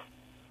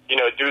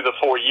 do the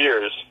 4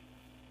 years.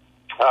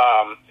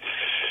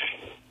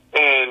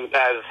 And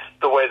as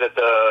the way that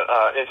the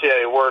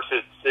NCAA works,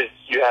 it's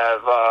you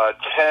have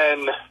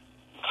 10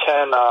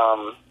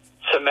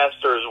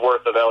 semesters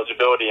worth of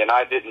eligibility, and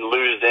I didn't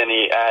lose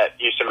any at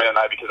Eastern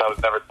Mennonite because I was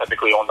never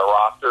technically on the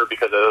roster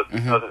because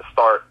it doesn't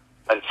start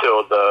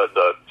until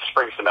the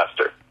spring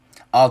semester.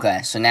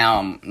 Okay, so now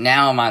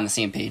I'm on the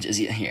same page as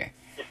you here.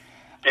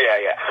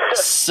 Yeah.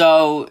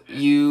 So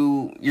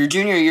your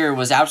junior year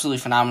was absolutely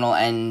phenomenal,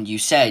 and you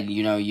said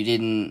you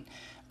didn't.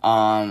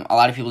 A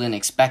lot of people didn't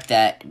expect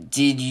that.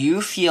 Did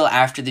you feel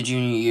after the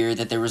junior year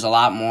that there was a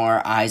lot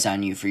more eyes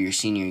on you for your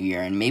senior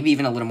year, and maybe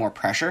even a little more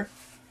pressure?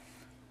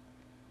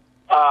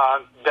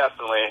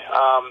 Definitely.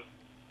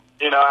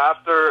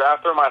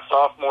 After my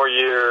sophomore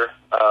year,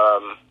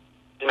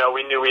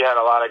 we knew we had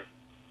a lot of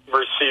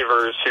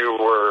receivers who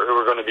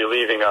were going to be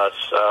leaving us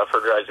for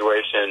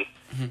graduation,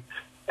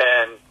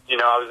 and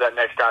I was that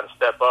next guy to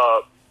step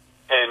up.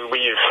 And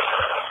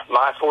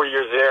my 4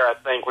 years there, I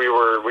think we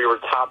were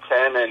top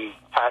 10 in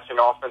passing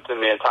offense in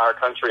the entire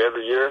country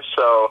every year.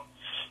 So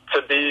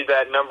to be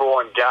that number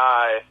one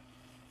guy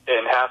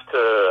and have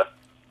to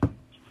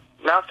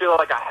not feel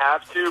like I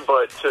have to,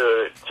 but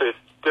to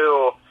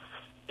still,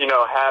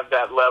 have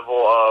that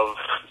level of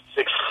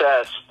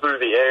success through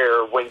the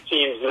air when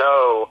teams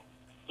know,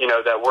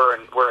 that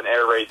we're an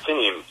air raid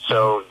team.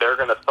 So they're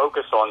going to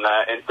focus on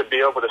that, and to be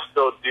able to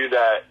still do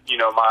that,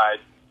 my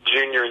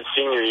junior and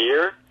senior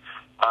year.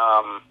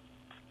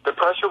 The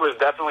pressure was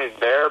definitely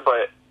there,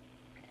 but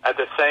at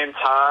the same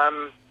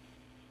time,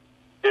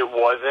 it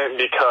wasn't,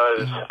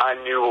 because I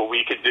knew what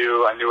we could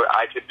do. I knew what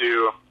I could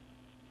do.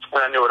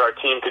 and I knew what our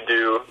team could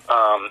do.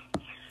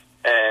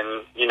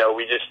 And, you know,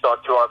 we just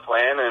stuck to our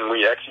plan and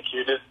we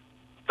executed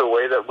the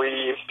way that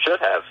we should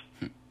have.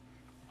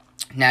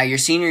 Now, your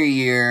senior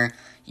year,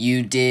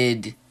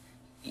 maybe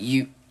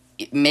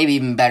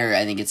even better,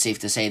 I think it's safe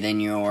to say, than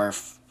your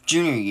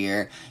junior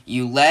year.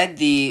 You led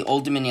the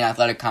Old Dominion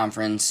Athletic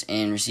Conference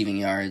in receiving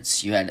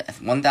yards. You had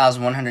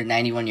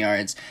 1,191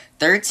 yards,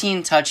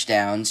 13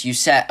 touchdowns. You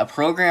set a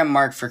program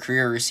mark for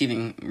career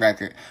receiving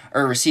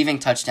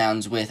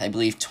touchdowns with, I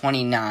believe,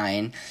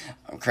 29,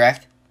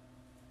 correct?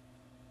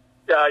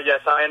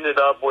 Yes, I ended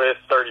up with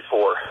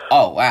 34.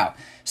 Oh, wow.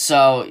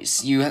 So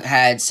you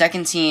had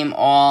second team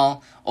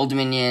all Old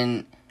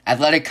Dominion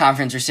Athletic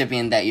Conference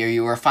recipient that year.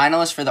 You were a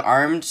finalist for the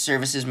Armed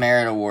Services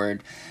Merit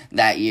Award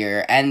that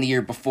year and the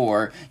year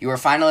before. You were a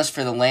finalist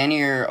for the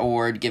Lanier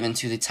Award given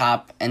to the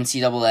top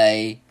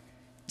NCAA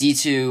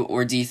D2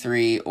 or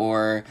D3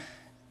 or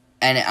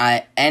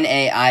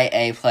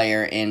NAIA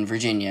player in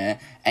Virginia.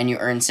 And you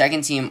earned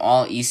second team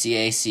all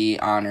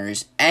ECAC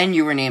honors. And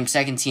you were named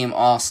second team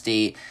all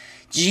state.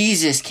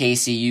 Jesus,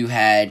 Casey, you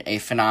had a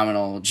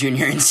phenomenal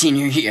junior and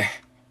senior year.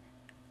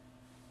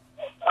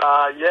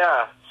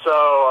 Yeah,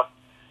 so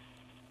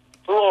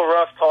it's a little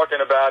rough talking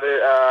about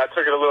it. I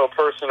took it a little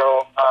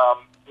personal,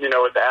 you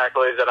know, with the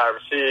accolades that I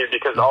received,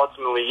 because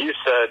ultimately you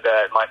said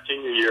that my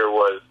senior year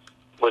was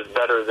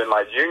better than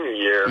my junior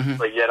year,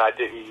 but yet I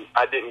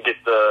didn't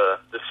get the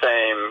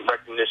same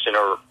recognition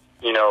or,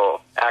 you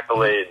know,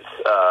 accolades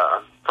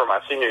for my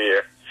senior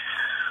year.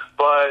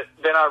 But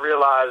then I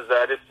realized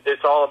that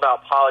it's all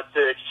about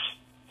politics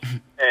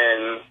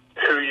and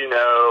who you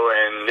know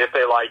and if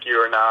they like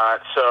you or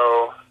not.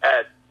 So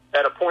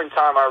at a point in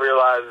time, I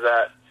realized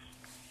that,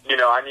 you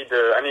know, I need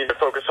to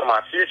focus on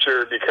my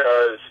future,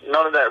 because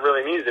none of that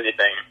really means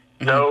anything.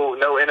 No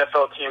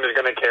NFL team is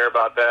going to care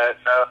about that.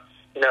 No,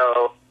 you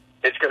know,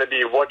 it's going to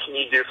be what can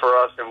you do for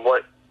us and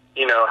what,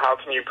 you know, how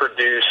can you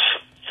produce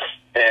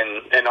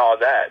and all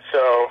that.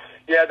 So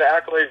yeah, the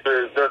accolades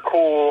they're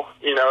cool.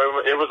 You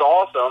know, it was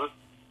awesome.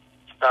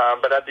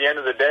 But at the end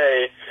of the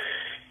day,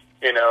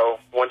 you know,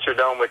 once you're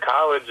done with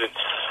college,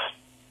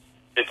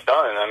 it's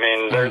done. I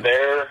mean, they're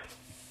there,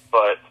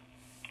 but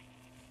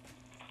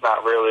it's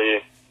not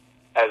really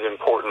as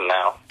important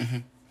now.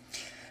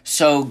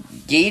 So,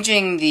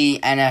 gauging the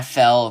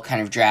NFL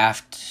kind of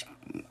draft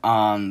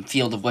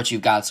field of what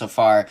you've got so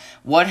far,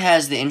 what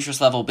has the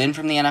interest level been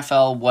from the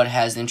NFL? What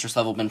has the interest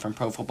level been from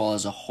pro football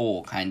as a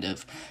whole, kind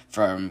of,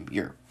 from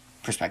your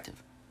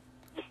perspective?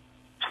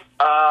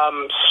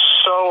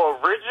 So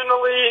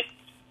originally,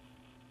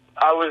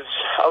 I was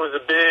a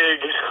big,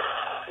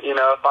 you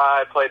know, if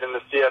I played in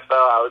the CFL,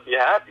 I would be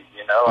happy,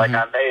 you know, like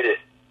I made it.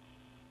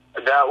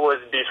 That was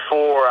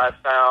before I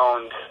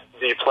found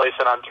the place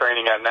that I'm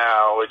training at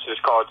now, which is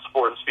called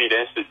Sport and Speed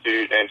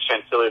Institute in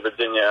Chantilly,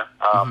 Virginia.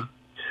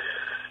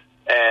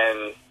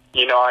 And,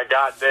 you know, I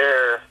got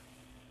there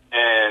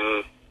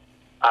and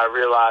I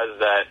realized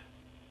that,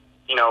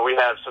 you know, we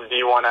have some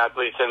D1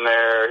 athletes in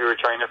there who are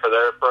training for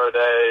their pro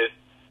days,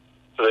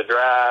 for the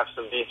draft,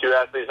 some D2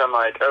 athletes. I'm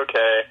like,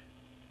 okay,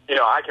 you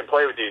know, I can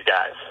play with these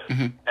guys.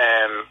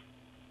 And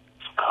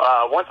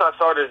once I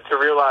started to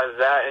realize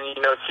that, and,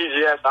 you know,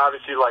 CGS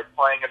obviously, like,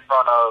 playing in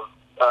front of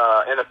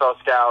NFL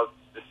scouts,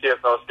 the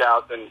CFL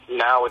scouts, and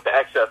now with the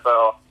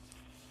XFL,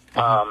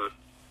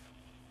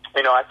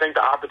 you know, I think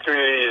the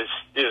opportunity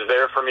is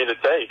there for me to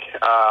take.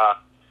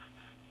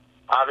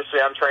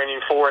 Obviously, I'm training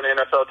for an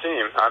NFL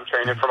team. I'm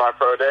training for my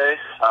pro day,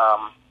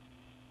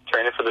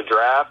 training for the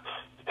draft,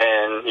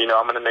 and, you know,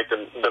 I'm going to make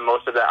the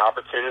most of that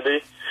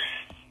opportunity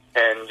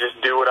and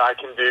just do what I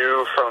can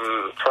do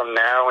from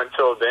now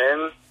until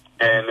then.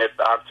 And if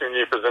the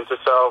opportunity presents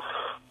itself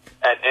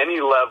at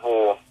any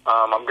level,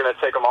 I'm going to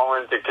take them all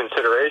into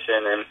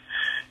consideration and,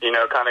 you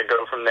know, kind of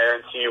go from there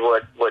and see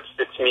what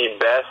fits me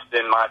best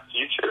in my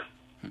future.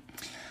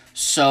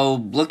 So,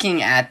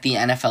 looking at the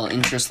NFL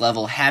interest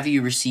level, have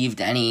you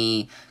received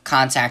any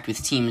contact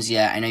with teams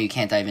yet? I know you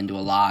can't dive into a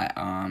lot.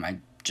 I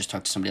just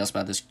talked to somebody else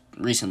about this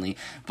recently,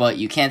 but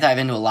you can't dive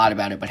into a lot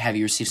about it. But have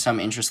you received some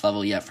interest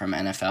level yet from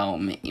NFL,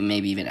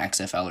 maybe even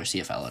XFL or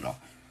CFL at all?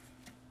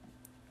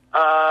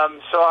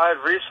 So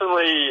I've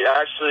recently,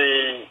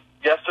 actually,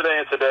 yesterday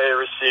and today,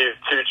 received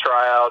 2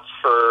 tryouts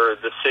for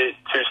the 2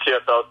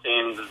 CFL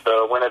teams,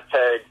 the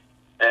Winnipeg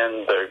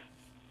and the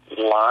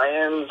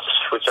Lions,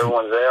 whichever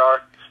ones they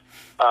are.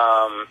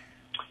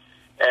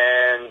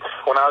 And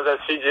when I was at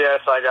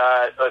CGS, I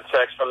got a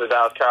text from the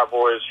Dallas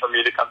Cowboys for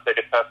me to come take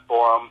a test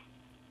for them.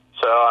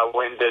 So I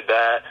went and did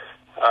that.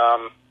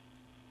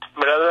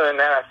 But other than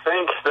that, I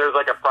think there's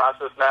like a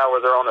process now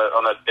where they're on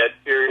a dead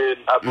period,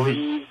 I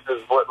believe,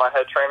 is what my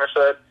head trainer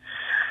said.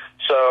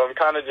 So I'm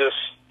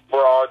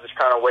we're all just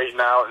kind of waiting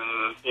out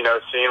and, you know,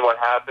 seeing what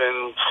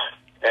happens.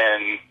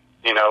 And,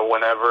 you know,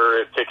 whenever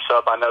it picks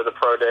up, I know the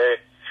pro day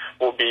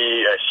will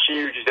be a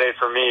huge day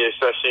for me,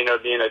 especially, you know,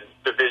 being a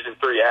Division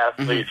III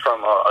athlete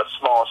from a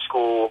small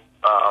school.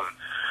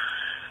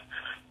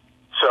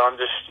 So I'm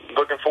just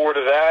looking forward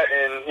to that.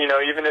 And, you know,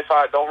 even if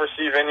I don't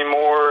receive any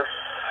more,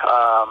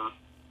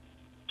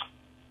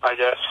 I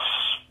guess,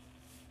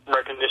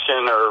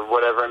 recognition or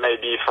whatever it may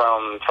be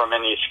from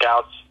any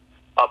scouts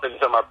up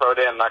until my pro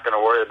day, I'm not going to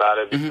worry about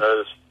it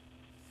because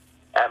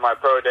at my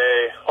pro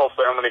day,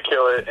 hopefully I'm going to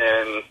kill it,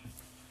 and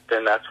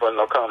then that's when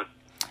they'll come.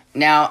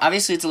 Now,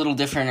 obviously, it's a little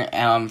different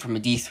from a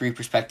D3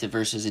 perspective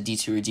versus a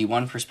D2 or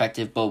D1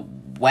 perspective, but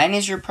when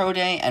is your pro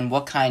day, and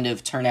what kind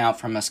of turnout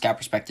from a scout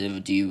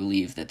perspective do you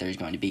believe that there's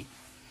going to be?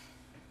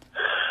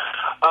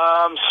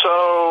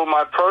 So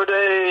my pro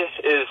day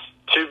is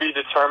to be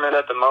determined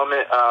at the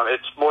moment.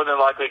 It's more than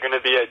likely going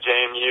to be at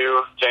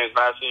JMU, James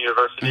Madison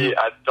University.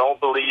 I don't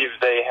believe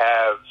they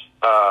have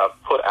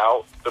put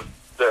out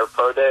their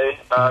pro day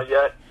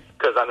yet,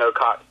 because I know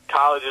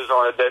colleges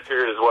are on a dead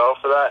period as well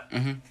for that.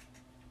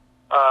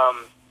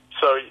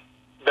 So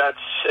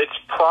it's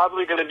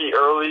probably going to be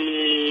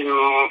early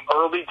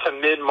to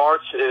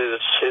mid-March is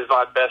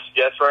my best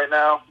guess right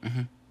now.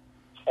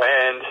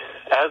 And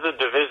as a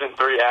Division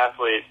III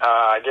athlete,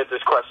 I get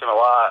this question a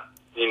lot,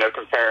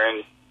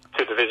 comparing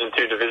to Division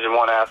II, Division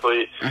I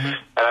athlete. And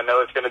I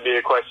know it's going to be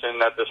a question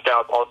that the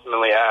scouts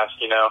ultimately ask,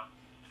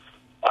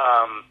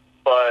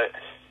 but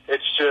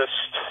it's just,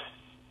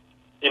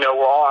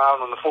 we're all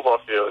out on the football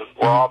field.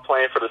 We're all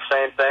playing for the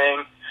same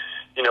thing.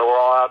 We're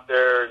all out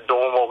there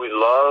doing what we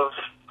love.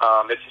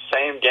 It's the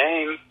same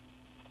game.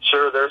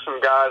 Sure, there's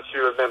some guys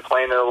who have been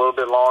playing it a little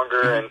bit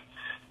longer, and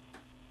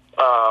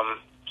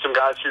some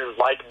guys who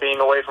like being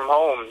away from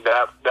home.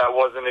 That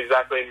wasn't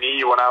exactly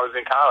me when I was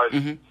in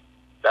college.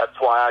 That's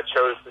why I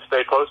chose to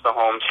stay close to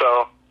home.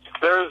 So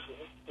there's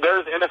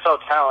NFL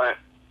talent.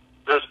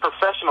 There's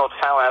professional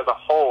talent as a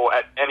whole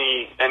at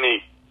any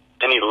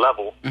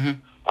level.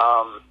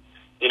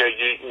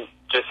 You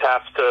just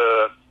have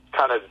to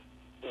kind of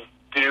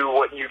do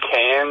what you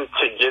can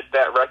to get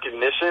that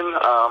recognition.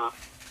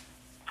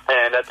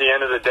 And at the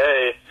end of the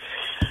day,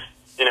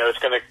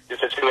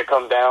 if it's gonna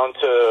come down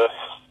to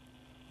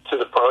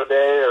the pro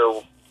day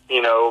or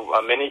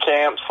a mini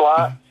camp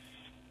slot,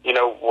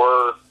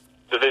 we're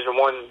Division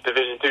I,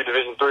 Division II,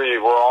 Division III.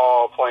 We're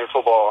all playing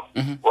football.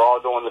 We're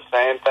all doing the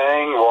same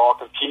thing. We're all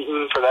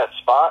competing for that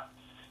spot,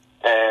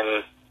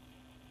 and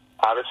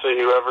obviously,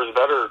 whoever's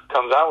better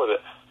comes out with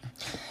it.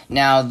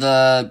 Now,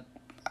 that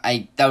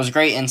was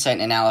great insight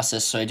and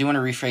analysis, so I do want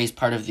to rephrase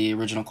part of the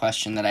original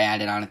question that I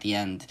added on at the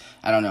end.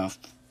 I don't know if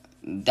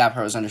that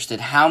part was understood.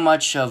 How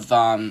much of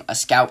a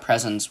scout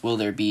presence will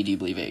there be, do you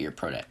believe, at your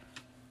pro day?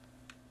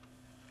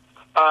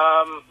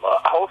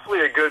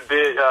 Hopefully a good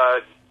bit.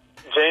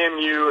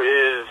 JMU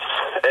is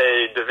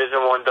a Division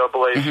I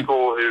AA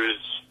school who's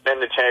in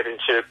the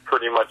championship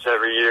pretty much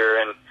every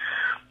year, and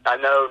I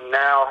know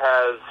now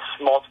has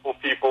multiple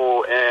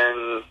people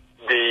in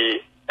the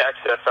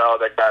XFL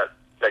that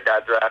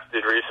got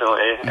drafted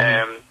recently,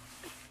 and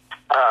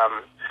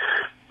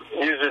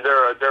usually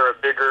they're a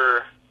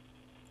bigger,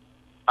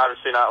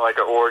 obviously not like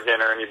an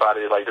Oregon or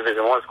anybody like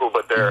Division I school,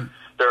 but they're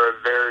a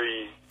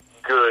very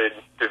good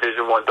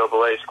Division I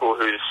AA school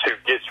who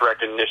gets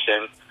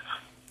recognition.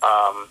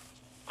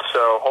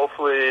 So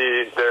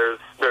hopefully there's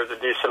a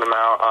decent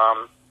amount,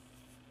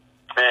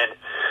 and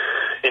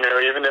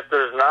even if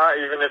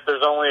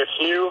there's only a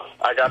few,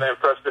 I got to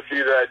impress the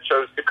few that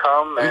chose to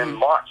come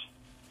and watch.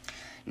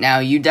 Now,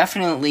 you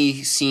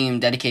definitely seem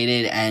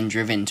dedicated and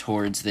driven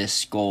towards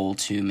this goal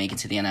to make it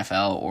to the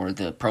NFL or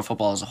the pro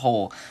football as a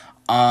whole.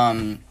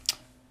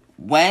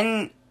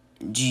 When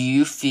do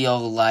you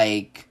feel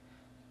like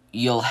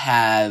you'll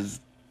have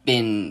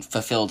been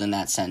fulfilled in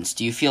that sense?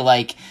 Do you feel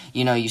like,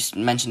 you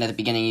mentioned at the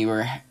beginning you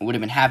would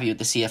have been happy with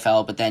the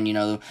CFL, but then,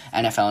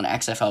 NFL and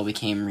XFL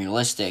became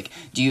realistic.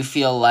 Do you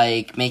feel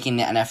like making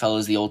the NFL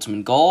is the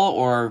ultimate goal,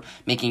 or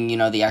making, the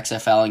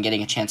XFL and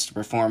getting a chance to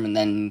perform and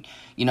then,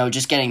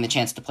 just getting the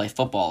chance to play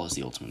football is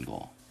the ultimate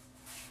goal?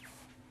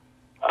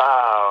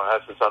 Oh,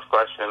 that's a tough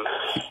question.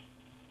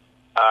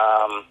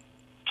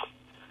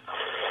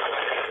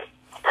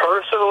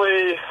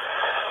 Personally,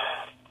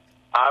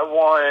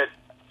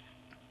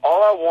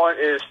 all I want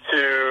is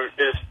to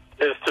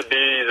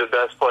be the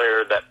best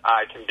player that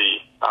I can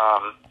be.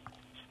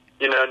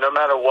 No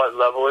matter what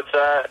level it's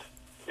at,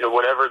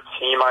 whatever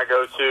team I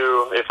go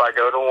to, if I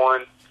go to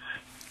one,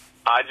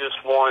 I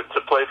just want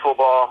to play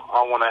football.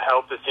 I want to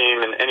help the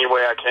team in any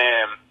way I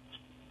can.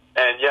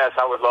 And yes,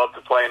 I would love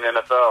to play in the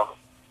NFL,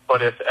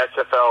 but if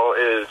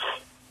XFL is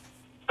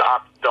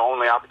the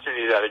only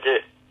opportunity that I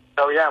get,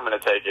 oh yeah, I'm going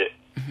to take it.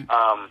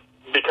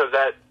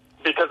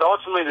 Because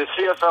ultimately the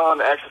CFL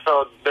and the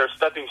XFL, they're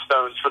stepping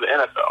stones for the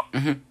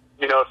NFL.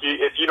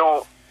 If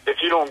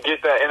you don't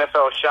get that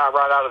NFL shot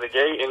right out of the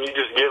gate and you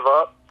just give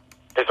up,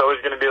 it's always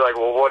going to be like,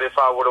 well, what if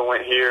I would have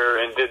went here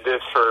and did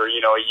this for a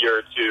year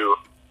or two?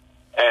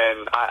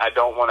 And I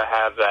don't want to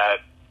have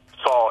that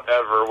thought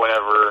ever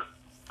whenever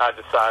I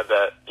decide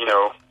that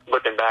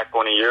looking back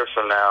 20 years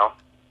from now,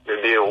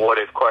 it'd be a what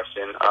if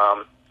question.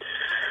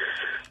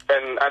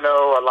 And I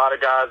know a lot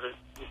of guys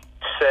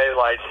say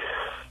like,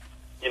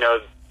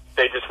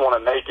 they just want to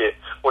make it.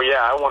 Well,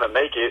 yeah, I want to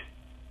make it,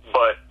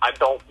 but I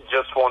don't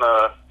just want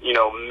to,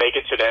 make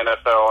it to the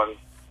NFL and,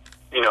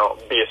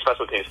 be a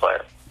special teams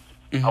player.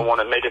 I want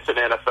to make it to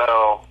the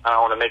NFL. I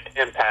want to make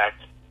the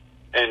impact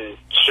and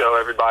show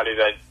everybody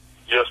that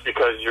just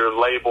because you're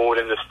labeled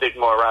in the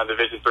stigma around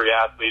Division III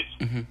athletes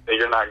that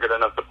you're not good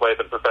enough to play at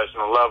the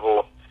professional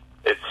level,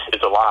 it's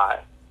a lie.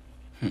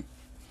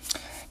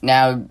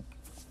 Now,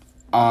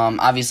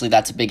 obviously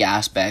that's a big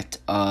aspect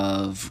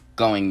of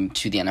going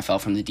to the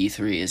NFL from the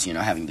D3 is,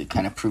 having to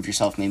kind of prove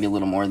yourself maybe a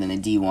little more than a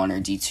D1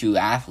 or D2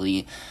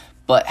 athlete.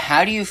 But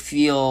how do you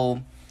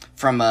feel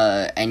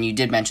and you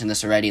did mention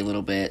this already a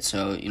little bit,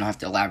 so you don't have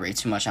to elaborate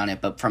too much on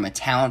it, but from a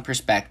talent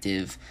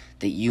perspective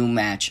that you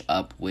match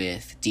up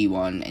with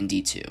D1 and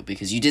D2?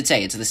 Because you did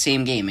say it's the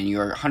same game, and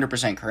you're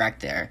 100%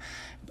 correct there.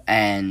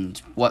 And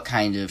what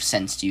kind of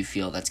sense do you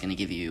feel that's going to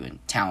give you in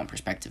talent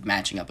perspective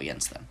matching up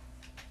against them?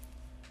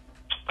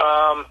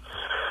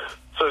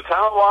 So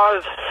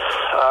talent-wise,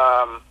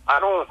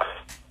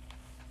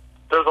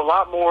 there's a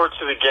lot more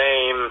to the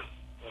game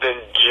than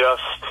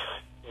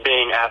just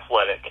being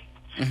athletic.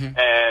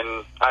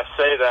 And I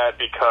say that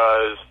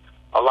because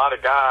a lot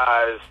of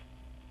guys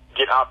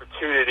get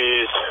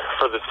opportunities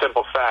for the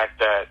simple fact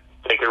that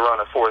they could run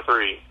a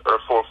 4.3 or a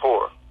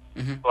 4.4.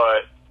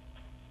 But,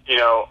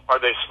 are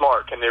they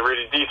smart? Can they read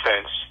a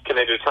defense? Can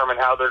they determine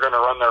how they're going to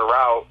run their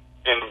route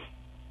and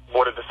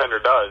what a defender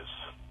does?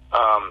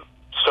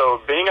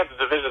 So being at the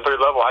Division III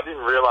level, I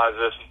didn't realize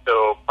this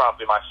until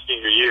probably my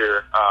senior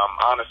year,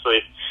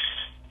 honestly,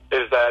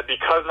 is that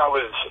because I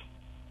was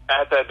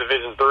at that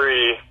Division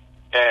III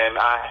and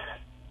I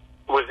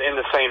was in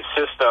the same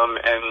system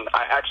and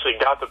I actually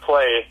got to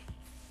play,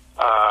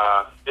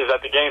 is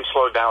that the game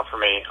slowed down for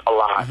me a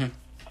lot.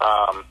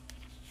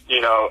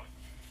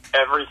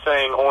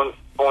 Everything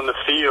on the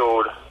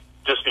field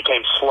just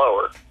became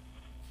slower.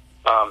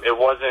 It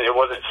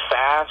wasn't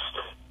fast.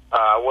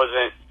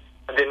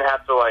 I didn't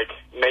have to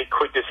make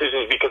quick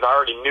decisions because I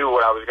already knew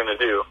what I was going to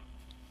do.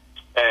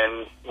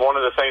 And one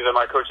of the things that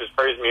my coaches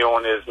praised me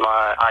on is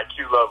my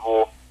IQ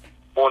level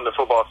on the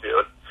football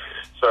field.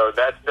 So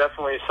that's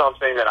definitely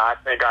something that I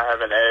think I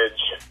have an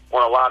edge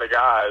on a lot of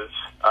guys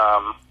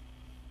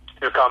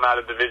who come out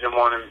of Division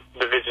I and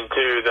Division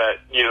II that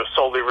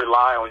solely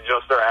rely on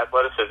just their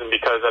athleticism,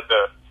 because at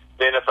the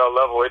NFL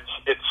level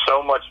it's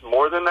so much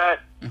more than that.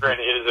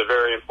 Granted, it is a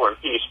very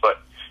important piece,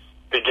 but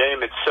the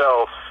game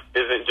itself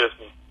isn't just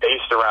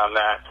based around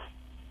that.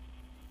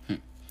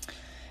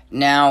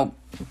 Now,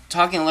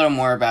 talking a little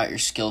more about your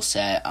skill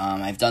set,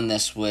 I've done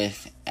this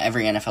with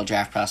every NFL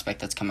draft prospect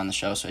that's come on the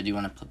show, so I do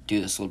want to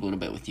do this a little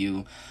bit with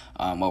you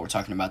while we're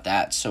talking about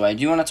that. So I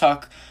do want to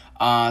talk,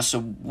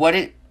 so what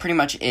it pretty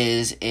much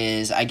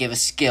is I give a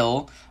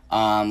skill,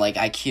 like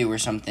IQ or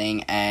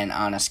something, and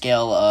on a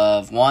scale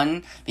of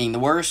 1 being the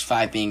worst,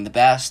 5 being the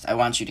best, I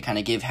want you to kind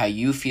of give how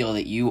you feel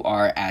that you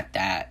are at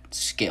that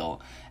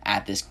skill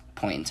at this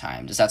point in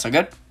time. Does that sound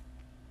good?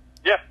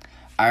 Yeah.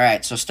 All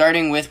right, so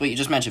starting with what you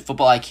just mentioned,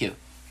 football IQ.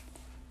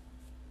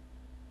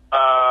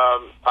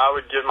 I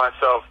would give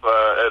myself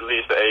at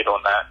least an 8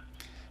 on that.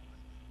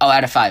 Oh,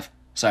 out of 5.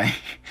 Sorry.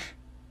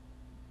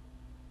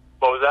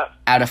 What was that?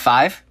 Out of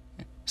 5?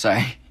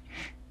 Sorry.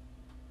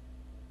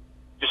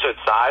 You said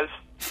size?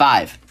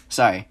 5.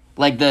 Sorry.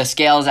 Like the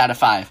scale is out of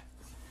 5.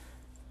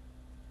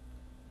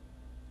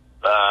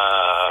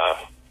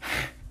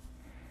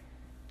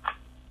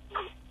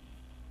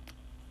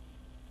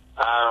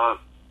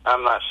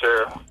 I'm not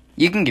sure.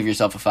 You can give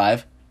yourself a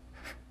 5.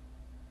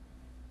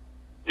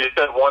 You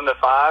said 1 to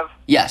 5?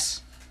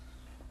 Yes.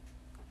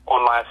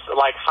 On my,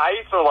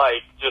 height or,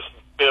 just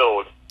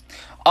build?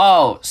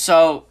 Oh,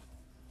 so,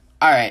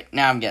 alright,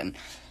 now I'm getting.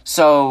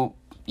 So,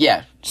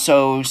 yeah,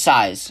 so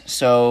size.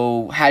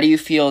 So, how do you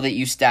feel that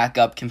you stack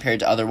up compared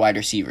to other wide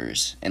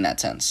receivers in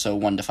that sense? So,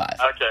 1 to 5.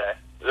 Okay,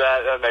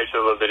 that makes it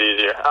a little bit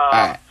easier.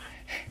 Alright.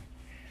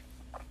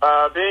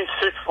 Being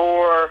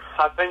 6'4",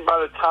 I think by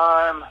the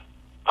time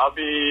I'll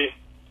be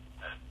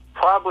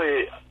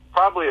probably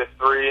a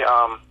 3.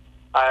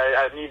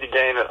 I need to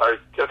gain a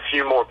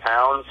few more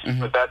pounds,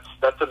 but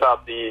that's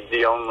about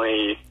the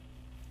only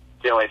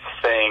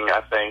thing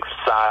I think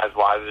size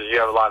wise is you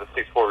have a lot of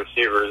 6'4"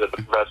 receivers at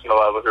the professional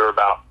level who are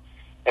about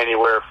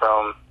anywhere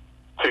from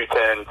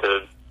 210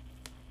 to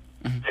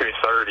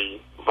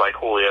 230, like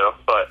Julio.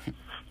 But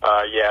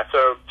yeah,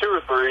 so 2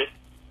 or 3,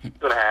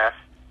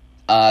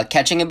 2.5.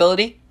 Catching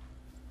ability?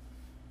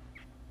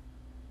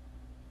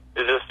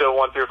 Is this still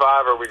 1 through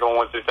 5, or are we going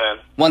 1 through 10?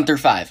 1 through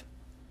 5.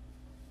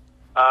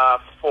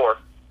 4.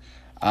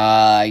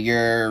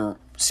 Your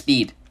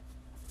speed.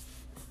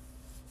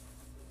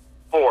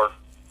 4.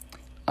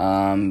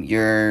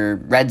 Your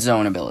red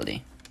zone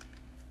ability.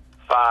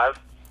 5.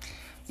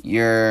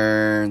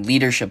 Your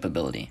leadership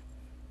ability.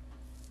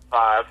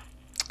 5.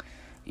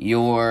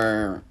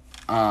 Your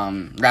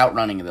route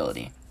running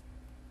ability.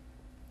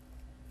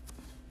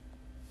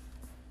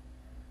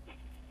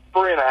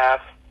 3.5.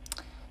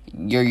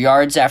 Your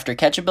yards after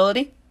catch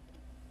ability.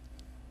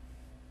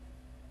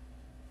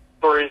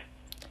 3.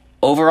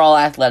 Overall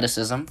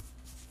athleticism.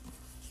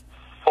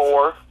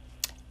 4.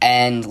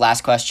 And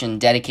last question,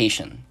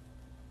 dedication.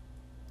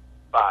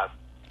 5.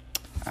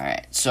 All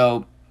right,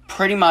 so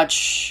pretty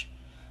much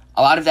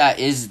a lot of that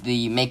is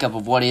the makeup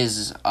of what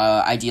is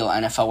ideal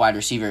NFL wide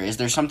receiver. Is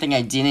there something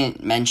I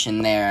didn't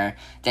mention there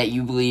that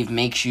you believe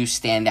makes you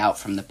stand out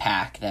from the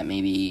pack that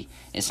maybe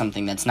is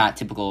something that's not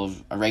typical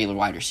of a regular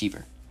wide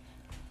receiver?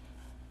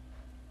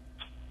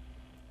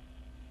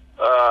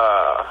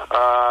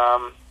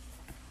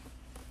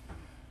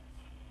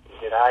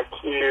 Good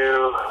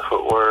IQ,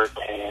 footwork,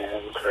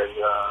 hands, very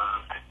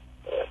young.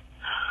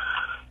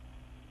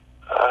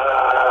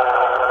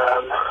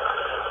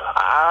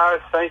 I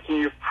think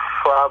you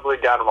probably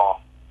got them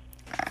all.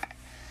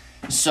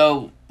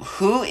 So,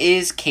 who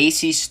is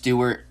Casey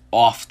Stewart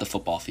off the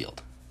football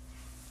field?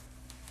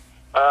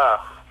 I'm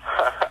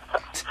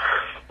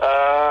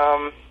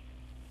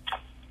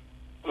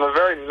a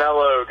very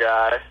mellow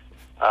guy.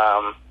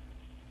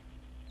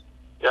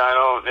 I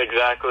don't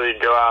exactly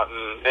go out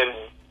and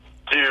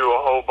do a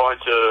whole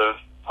bunch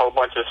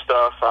of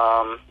stuff.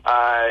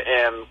 I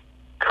am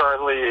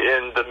currently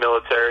in the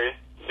military,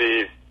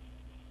 the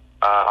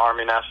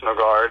Army National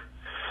Guard.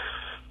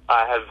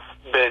 I have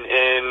been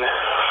in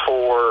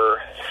for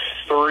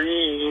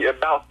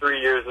about 3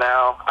 years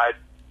now. I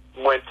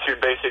went to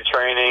basic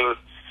training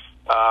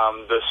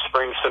the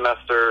spring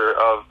semester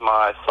of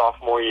my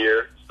sophomore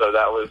year, so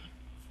that was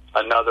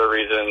another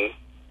reason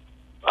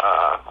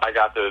I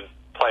got to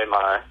play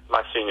my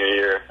senior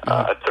year.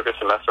 I took a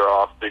semester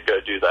off to go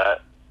do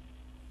that.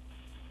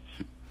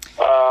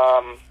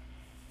 I'm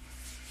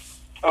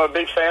a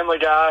big family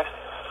guy.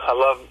 I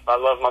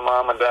love my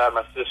mom, my dad,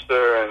 my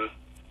sister, and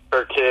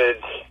her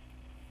kids.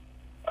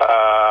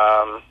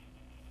 I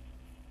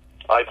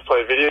like to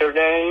play video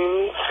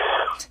games.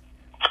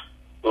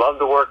 Love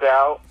to work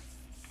out,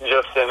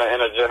 just in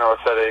a general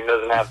setting.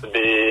 Doesn't have to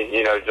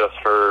be, just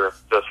for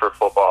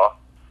football.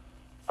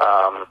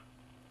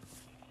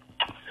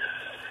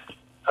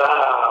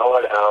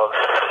 What else?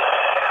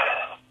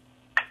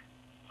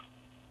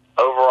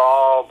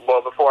 Overall,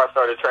 well, before I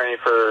started training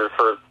for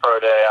pro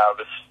day, I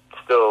was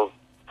still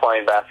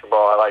playing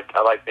basketball. I like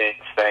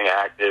staying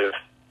active.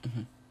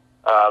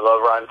 I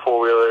love riding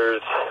four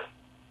wheelers,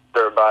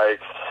 dirt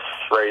bikes,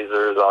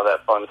 razors, all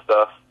that fun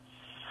stuff.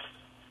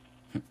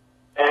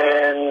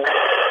 And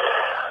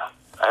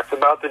that's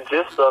about the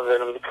gist of it.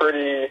 I'm a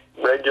pretty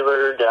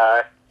regular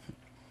guy.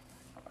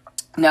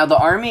 Now, the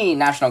Army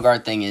National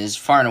Guard thing is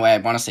far and away, I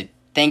want to say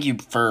thank you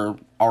for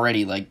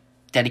already,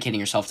 dedicating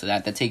yourself to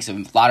that. That takes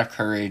a lot of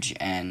courage,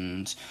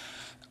 and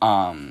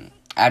I'm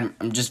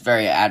just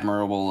very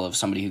admirable of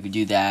somebody who could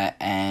do that.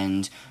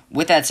 And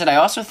with that said, I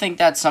also think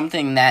that's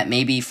something that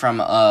maybe from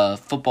a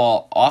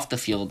football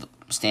off-the-field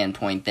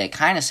standpoint that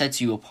kind of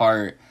sets you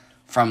apart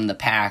from the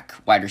pack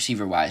wide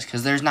receiver-wise,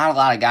 because there's not a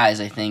lot of guys,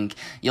 I think,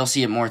 you'll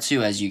see it more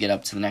too as you get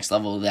up to the next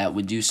level, that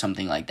would do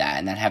something like that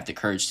and that have the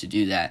courage to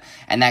do that.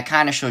 And that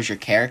kind of shows your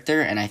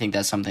character, and I think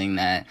that's something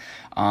that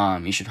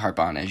you should harp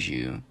on as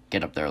you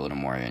get up there a little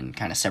more and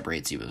kind of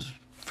separates you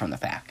from the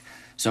pack.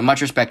 So much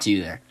respect to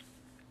you there.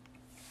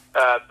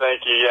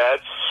 Thank you. Yeah,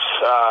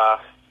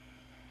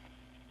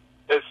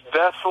 it's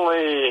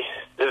definitely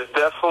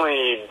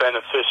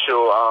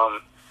beneficial.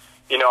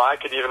 I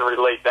could even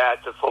relate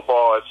that to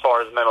football as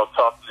far as mental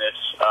toughness,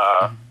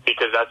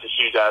 because that's a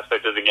huge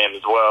aspect of the game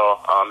as well.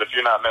 If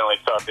you're not mentally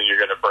tough, then you're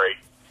going to break.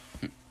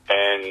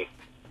 And,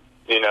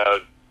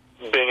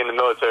 being in the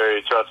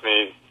military, trust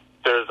me,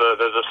 there's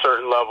a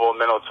certain level of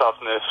mental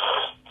toughness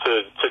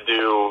to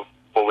do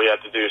what we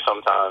have to do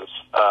sometimes.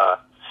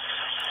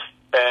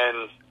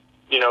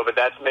 But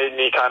that's made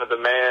me kind of the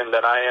man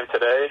that I am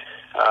today.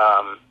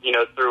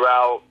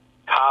 Throughout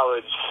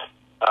college,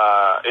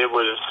 it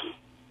was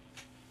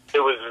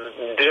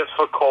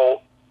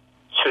difficult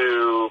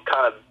to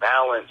kind of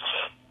balance,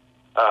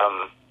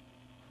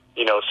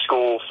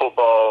 school,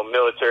 football,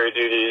 military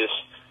duties.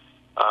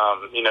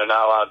 Not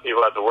a lot of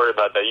people have to worry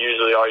about that.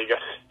 Usually all you got,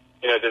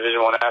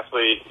 Division I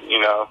athlete,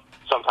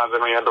 sometimes they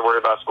don't even have to worry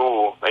about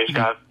school. They just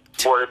got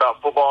to worry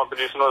about football and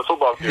producing on the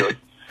football field.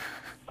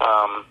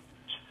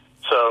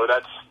 So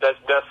that's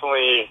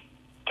definitely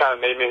kind of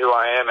made me who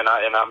I am, and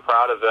I'm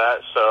proud of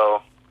that.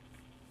 So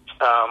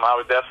I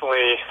would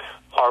definitely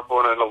harp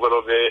on it a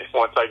little bit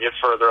once I get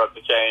further up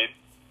the chain.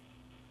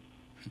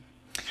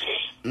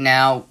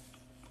 Now,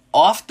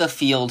 off the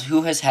field,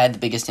 who has had the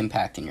biggest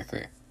impact in your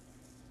career?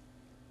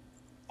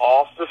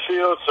 Off the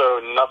field,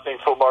 so nothing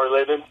football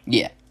related?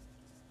 Yeah.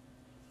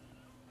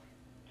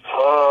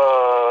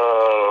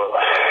 Oh,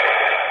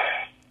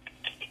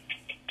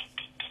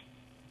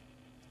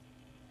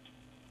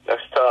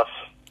 that's tough.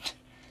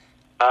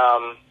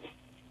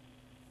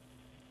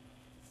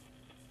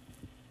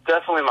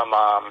 Definitely my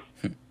mom.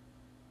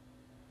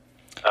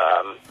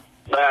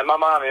 My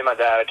mom and my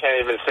dad, I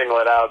can't even single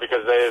it out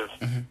because they've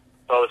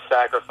both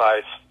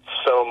sacrificed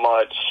so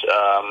much,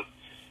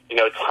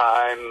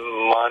 time,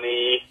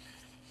 money,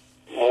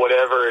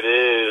 whatever it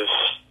is,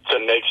 to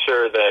make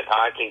sure that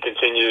I can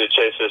continue to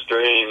chase this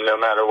dream no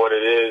matter what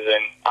it is.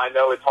 And I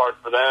know it's hard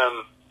for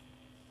them,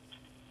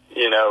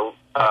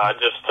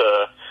 just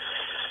to,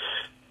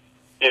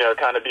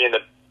 kind of be in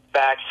the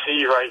back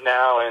seat right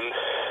now. And,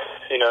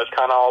 it's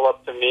kind of all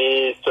up to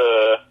me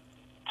to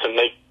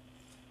make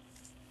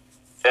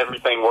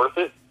everything worth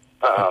it.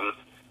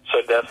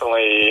 So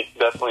definitely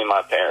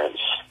my parents.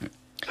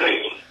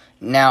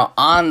 Now,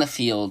 on the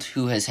field,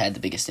 who has had the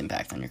biggest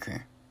impact on your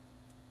career?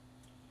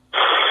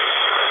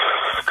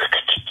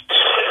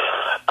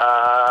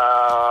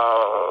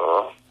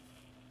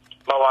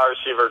 My wide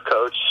receiver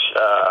coach,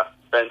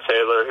 Ben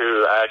Taylor,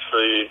 who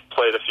actually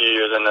played a few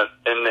years in the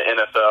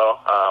NFL.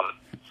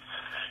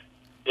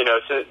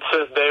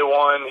 Since day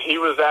one, he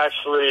was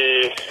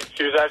actually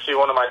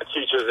one of my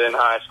teachers in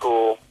high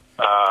school,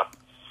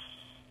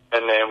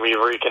 and then we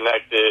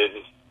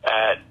reconnected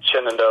at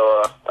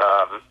Shenandoah.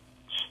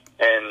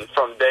 And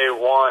from day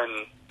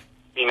one,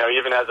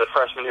 even as a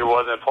freshman who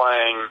wasn't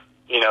playing,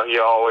 he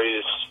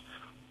always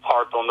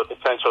harped on the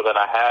potential that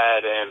I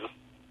had, and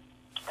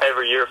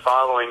every year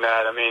following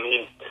that, I mean,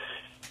 he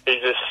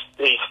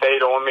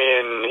stayed on me,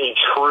 and he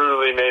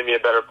truly made me a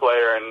better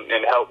player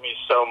and helped me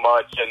so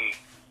much, and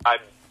I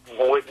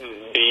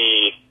wouldn't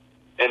be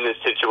in this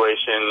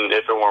situation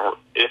if it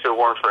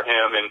weren't for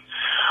him and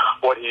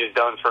what he's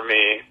done for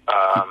me.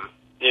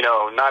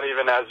 Not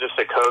even as just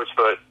a coach,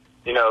 but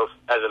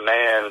as a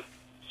man.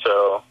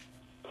 So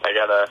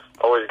I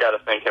always gotta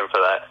thank him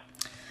for that.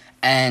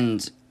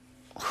 And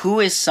who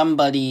is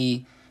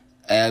somebody,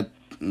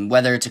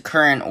 whether it's a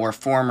current or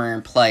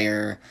former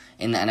player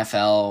in the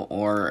NFL,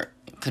 or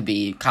it could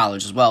be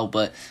college as well,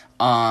 but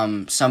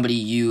somebody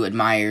you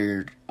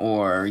admired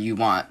or you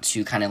want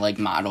to kind of like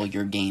model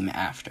your game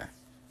after?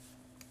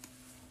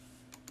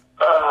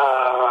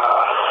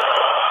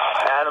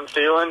 Adam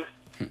Thielen.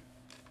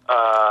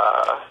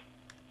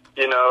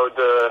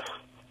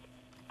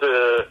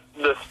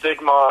 The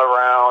stigma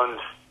around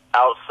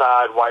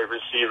outside wide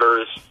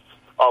receivers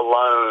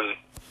alone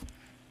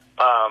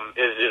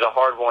is a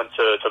hard one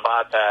to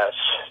bypass,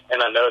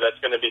 and I know that's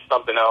going to be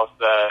something else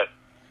that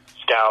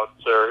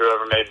scouts or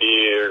whoever may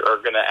be are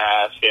going to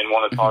ask and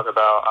want to talk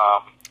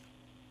about.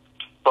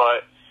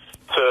 But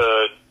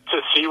to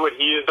see what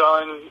he's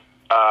done,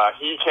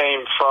 he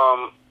came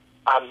from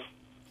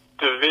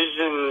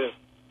Division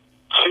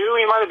 2.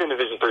 He might have been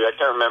Division 3. I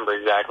can't remember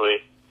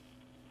exactly,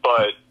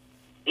 but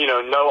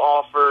no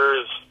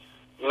offers,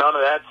 none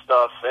of that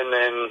stuff, and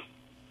then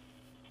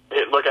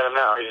look at him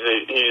now.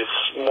 He's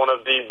one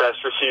of the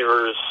best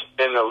receivers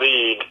in the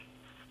league,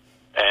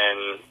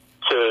 and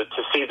to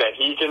see that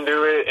he can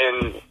do it,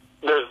 and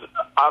there's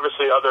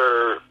obviously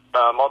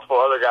multiple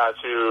other guys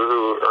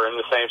who are in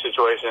the same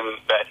situation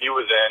that he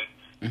was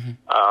in,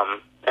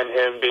 and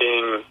him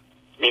being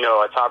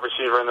a top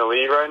receiver in the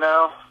league right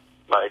now,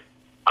 like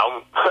I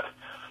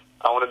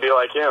want to be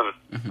like him.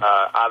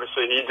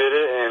 Obviously, he did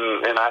it,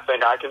 and I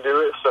think I can do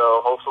it.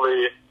 So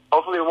hopefully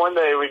one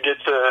day we get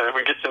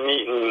to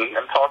meet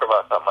and talk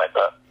about something like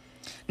that.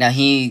 Now,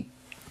 he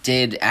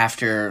did,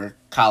 after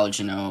college,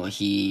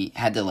 he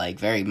had to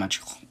very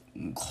much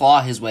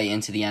claw his way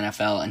into the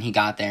NFL, and he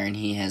got there, and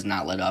he has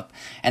not let up.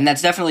 And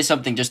that's definitely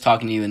something, just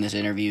talking to you in this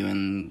interview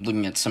and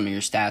looking at some of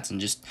your stats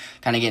and just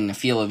kind of getting a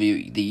feel of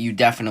you, that you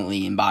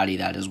definitely embody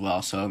that as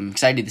well. So I'm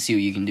excited to see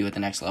what you can do at the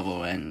next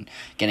level and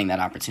getting that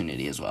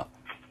opportunity as well.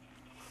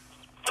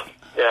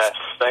 Yes,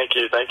 thank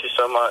you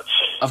so much.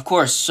 Of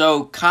course.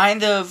 So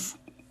kind of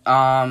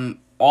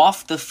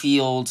off the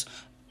field,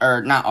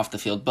 or not off the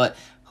field, but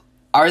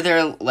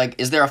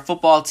is there a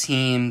football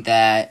team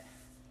that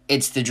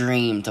it's the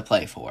dream to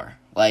play for?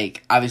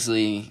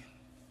 Obviously,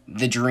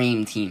 the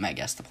dream team, I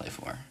guess, to play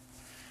for.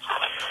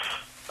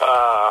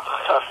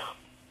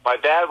 My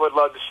dad would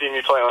love to see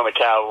me play on the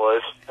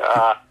Cowboys.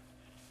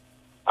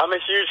 I'm a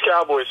huge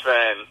Cowboys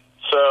fan,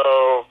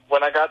 so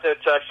when I got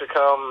that text to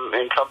come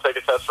take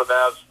a test for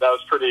them, that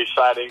was pretty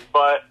exciting.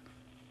 But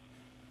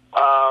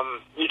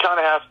you kind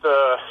of have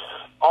to,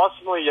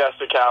 ultimately, yes,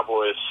 the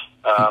Cowboys.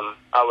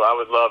 I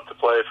would love to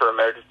play for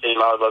America's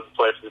team. I would love to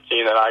play for the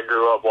team that I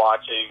grew up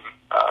watching,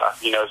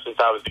 since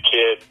I was a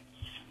kid.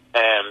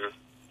 And,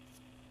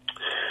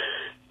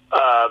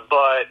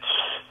 but,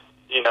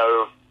 you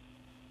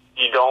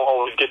don't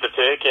always get to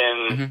pick,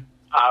 and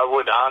I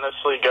would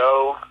honestly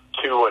go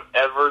to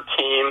whatever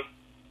team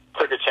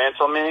took a chance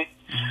on me,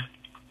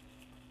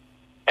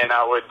 and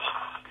I would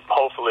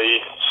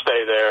hopefully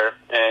stay there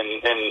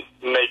and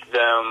make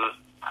them,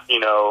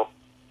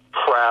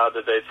 proud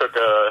that they took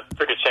a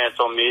chance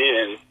on me,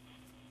 and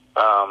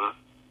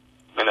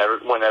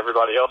when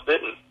everybody else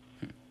didn't.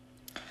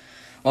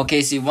 Well,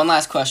 Casey, one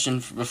last question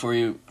before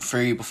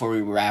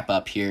we wrap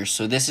up here.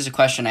 So this is a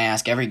question I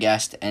ask every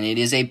guest, and it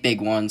is a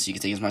big one, so you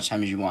can take as much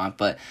time as you want.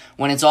 But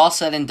when it's all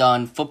said and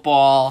done,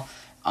 football,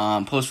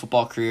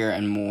 post-football career,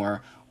 and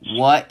more,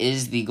 what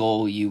is the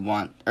goal you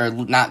want, or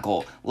not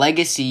goal,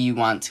 legacy you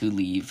want to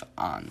leave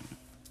on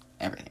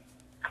everything?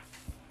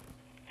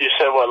 You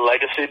said what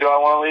legacy do I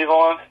want to leave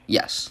on?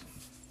 Yes.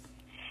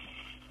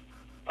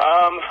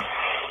 I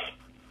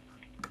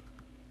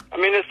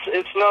mean,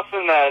 it's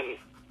nothing that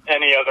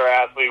any other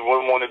athlete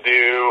wouldn't want to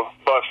do,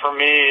 but for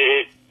me,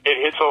 it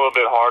hits a little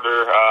bit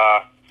harder.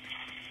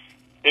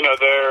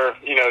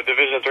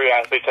 Division III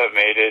athletes have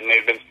made it, and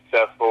they've been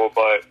successful,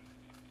 but,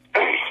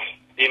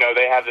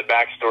 they have the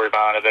backstory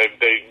behind it.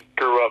 They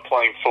grew up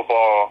playing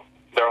football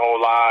their whole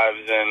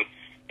lives, and,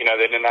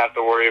 they didn't have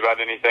to worry about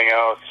anything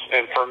else.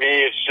 And for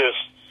me, it's just,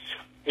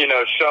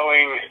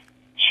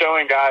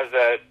 showing guys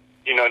that,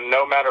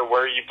 no matter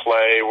where you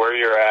play, where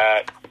you're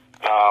at,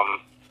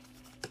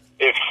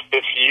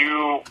 if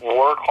you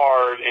work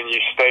hard and you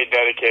stay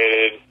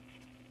dedicated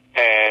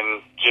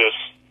and just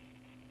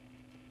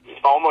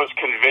almost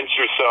convince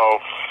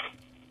yourself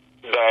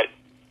that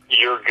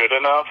you're good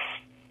enough,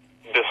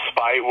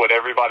 despite what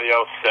everybody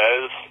else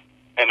says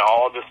and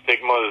all the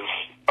stigmas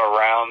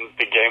around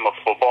the game of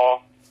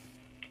football,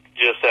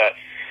 just that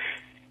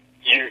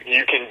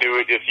you can do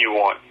it if you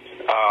want.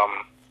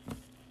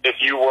 If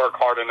you work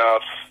hard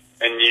enough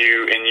and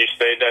you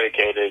stay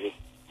dedicated,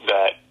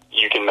 that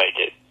you can make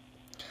it.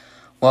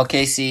 Well,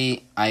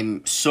 Casey,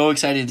 I'm so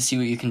excited to see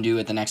what you can do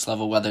at the next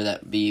level, whether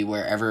that be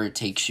wherever it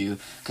takes you,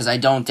 because I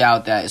don't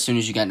doubt that as soon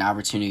as you get an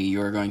opportunity,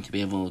 you're going to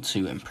be able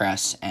to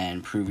impress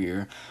and prove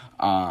your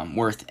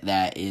worth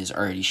that is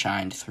already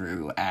shined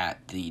through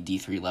at the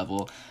D3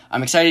 level.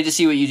 I'm excited to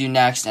see what you do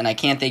next, and I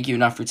can't thank you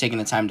enough for taking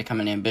the time to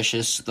come in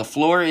Ambitious. The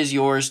floor is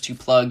yours to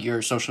plug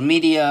your social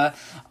media,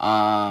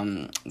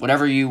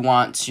 whatever you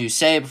want to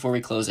say before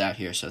we close out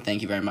here, so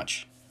thank you very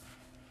much.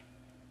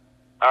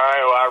 All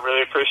right, well, I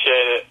really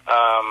appreciate it.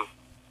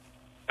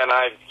 And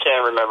I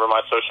can't remember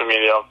my social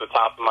media off the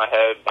top of my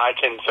head. I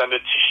can send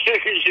it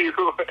to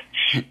you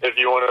if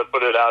you want to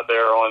put it out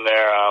there on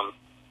there.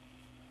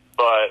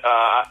 But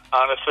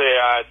honestly,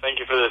 I thank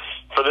you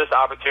for this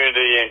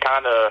opportunity and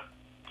kind of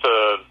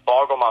to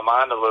boggle my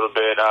mind a little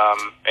bit.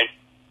 And,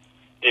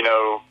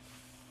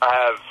 I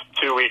have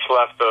 2 weeks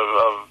left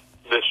of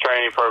this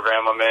training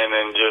program I'm in,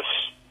 and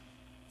just,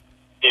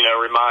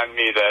 remind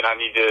me that I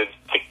need to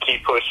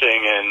keep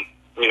pushing and,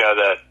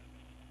 that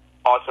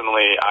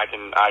ultimately I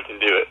can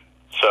do it.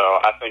 So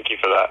I thank you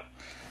for that.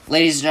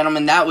 Ladies and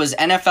gentlemen, that was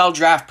NFL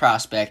draft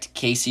prospect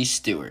Casey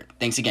Stewart.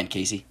 Thanks again,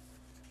 Casey.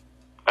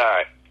 All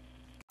right.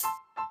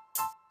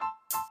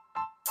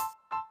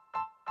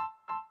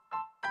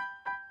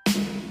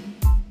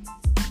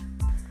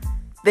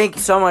 Thank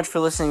you so much for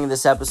listening to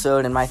this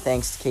episode, and my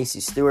thanks to Casey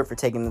Stewart for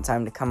taking the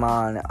time to come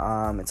on.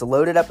 It's a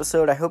loaded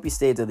episode. I hope you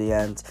stayed to the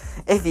end.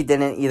 If you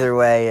didn't, either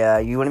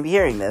way, you wouldn't be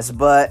hearing this.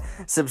 But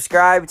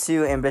subscribe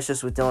to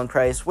Ambitious with Dylan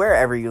Price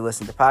wherever you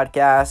listen to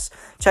podcasts.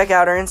 Check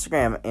out our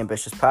Instagram,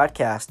 Ambitious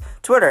Podcast,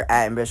 Twitter,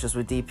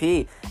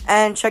 @AmbitiousWithDP,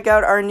 and check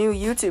out our new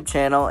YouTube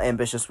channel,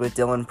 Ambitious with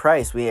Dylan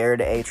Price. We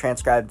aired a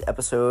transcribed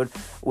episode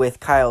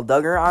with Kyle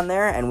Duggar on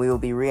there, and we will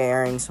be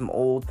re-airing some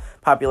old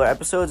popular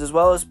episodes, as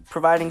well as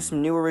providing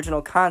some new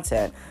original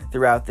content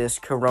throughout this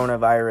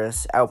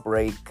coronavirus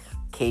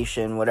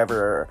outbreak-cation,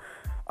 whatever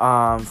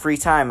free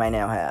time I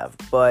now have.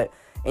 But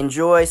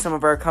enjoy some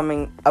of our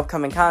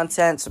upcoming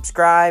content,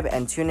 subscribe,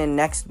 and tune in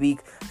next week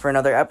for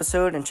another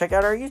episode, and check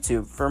out our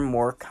YouTube for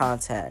more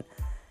content.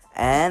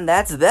 And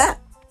that's that.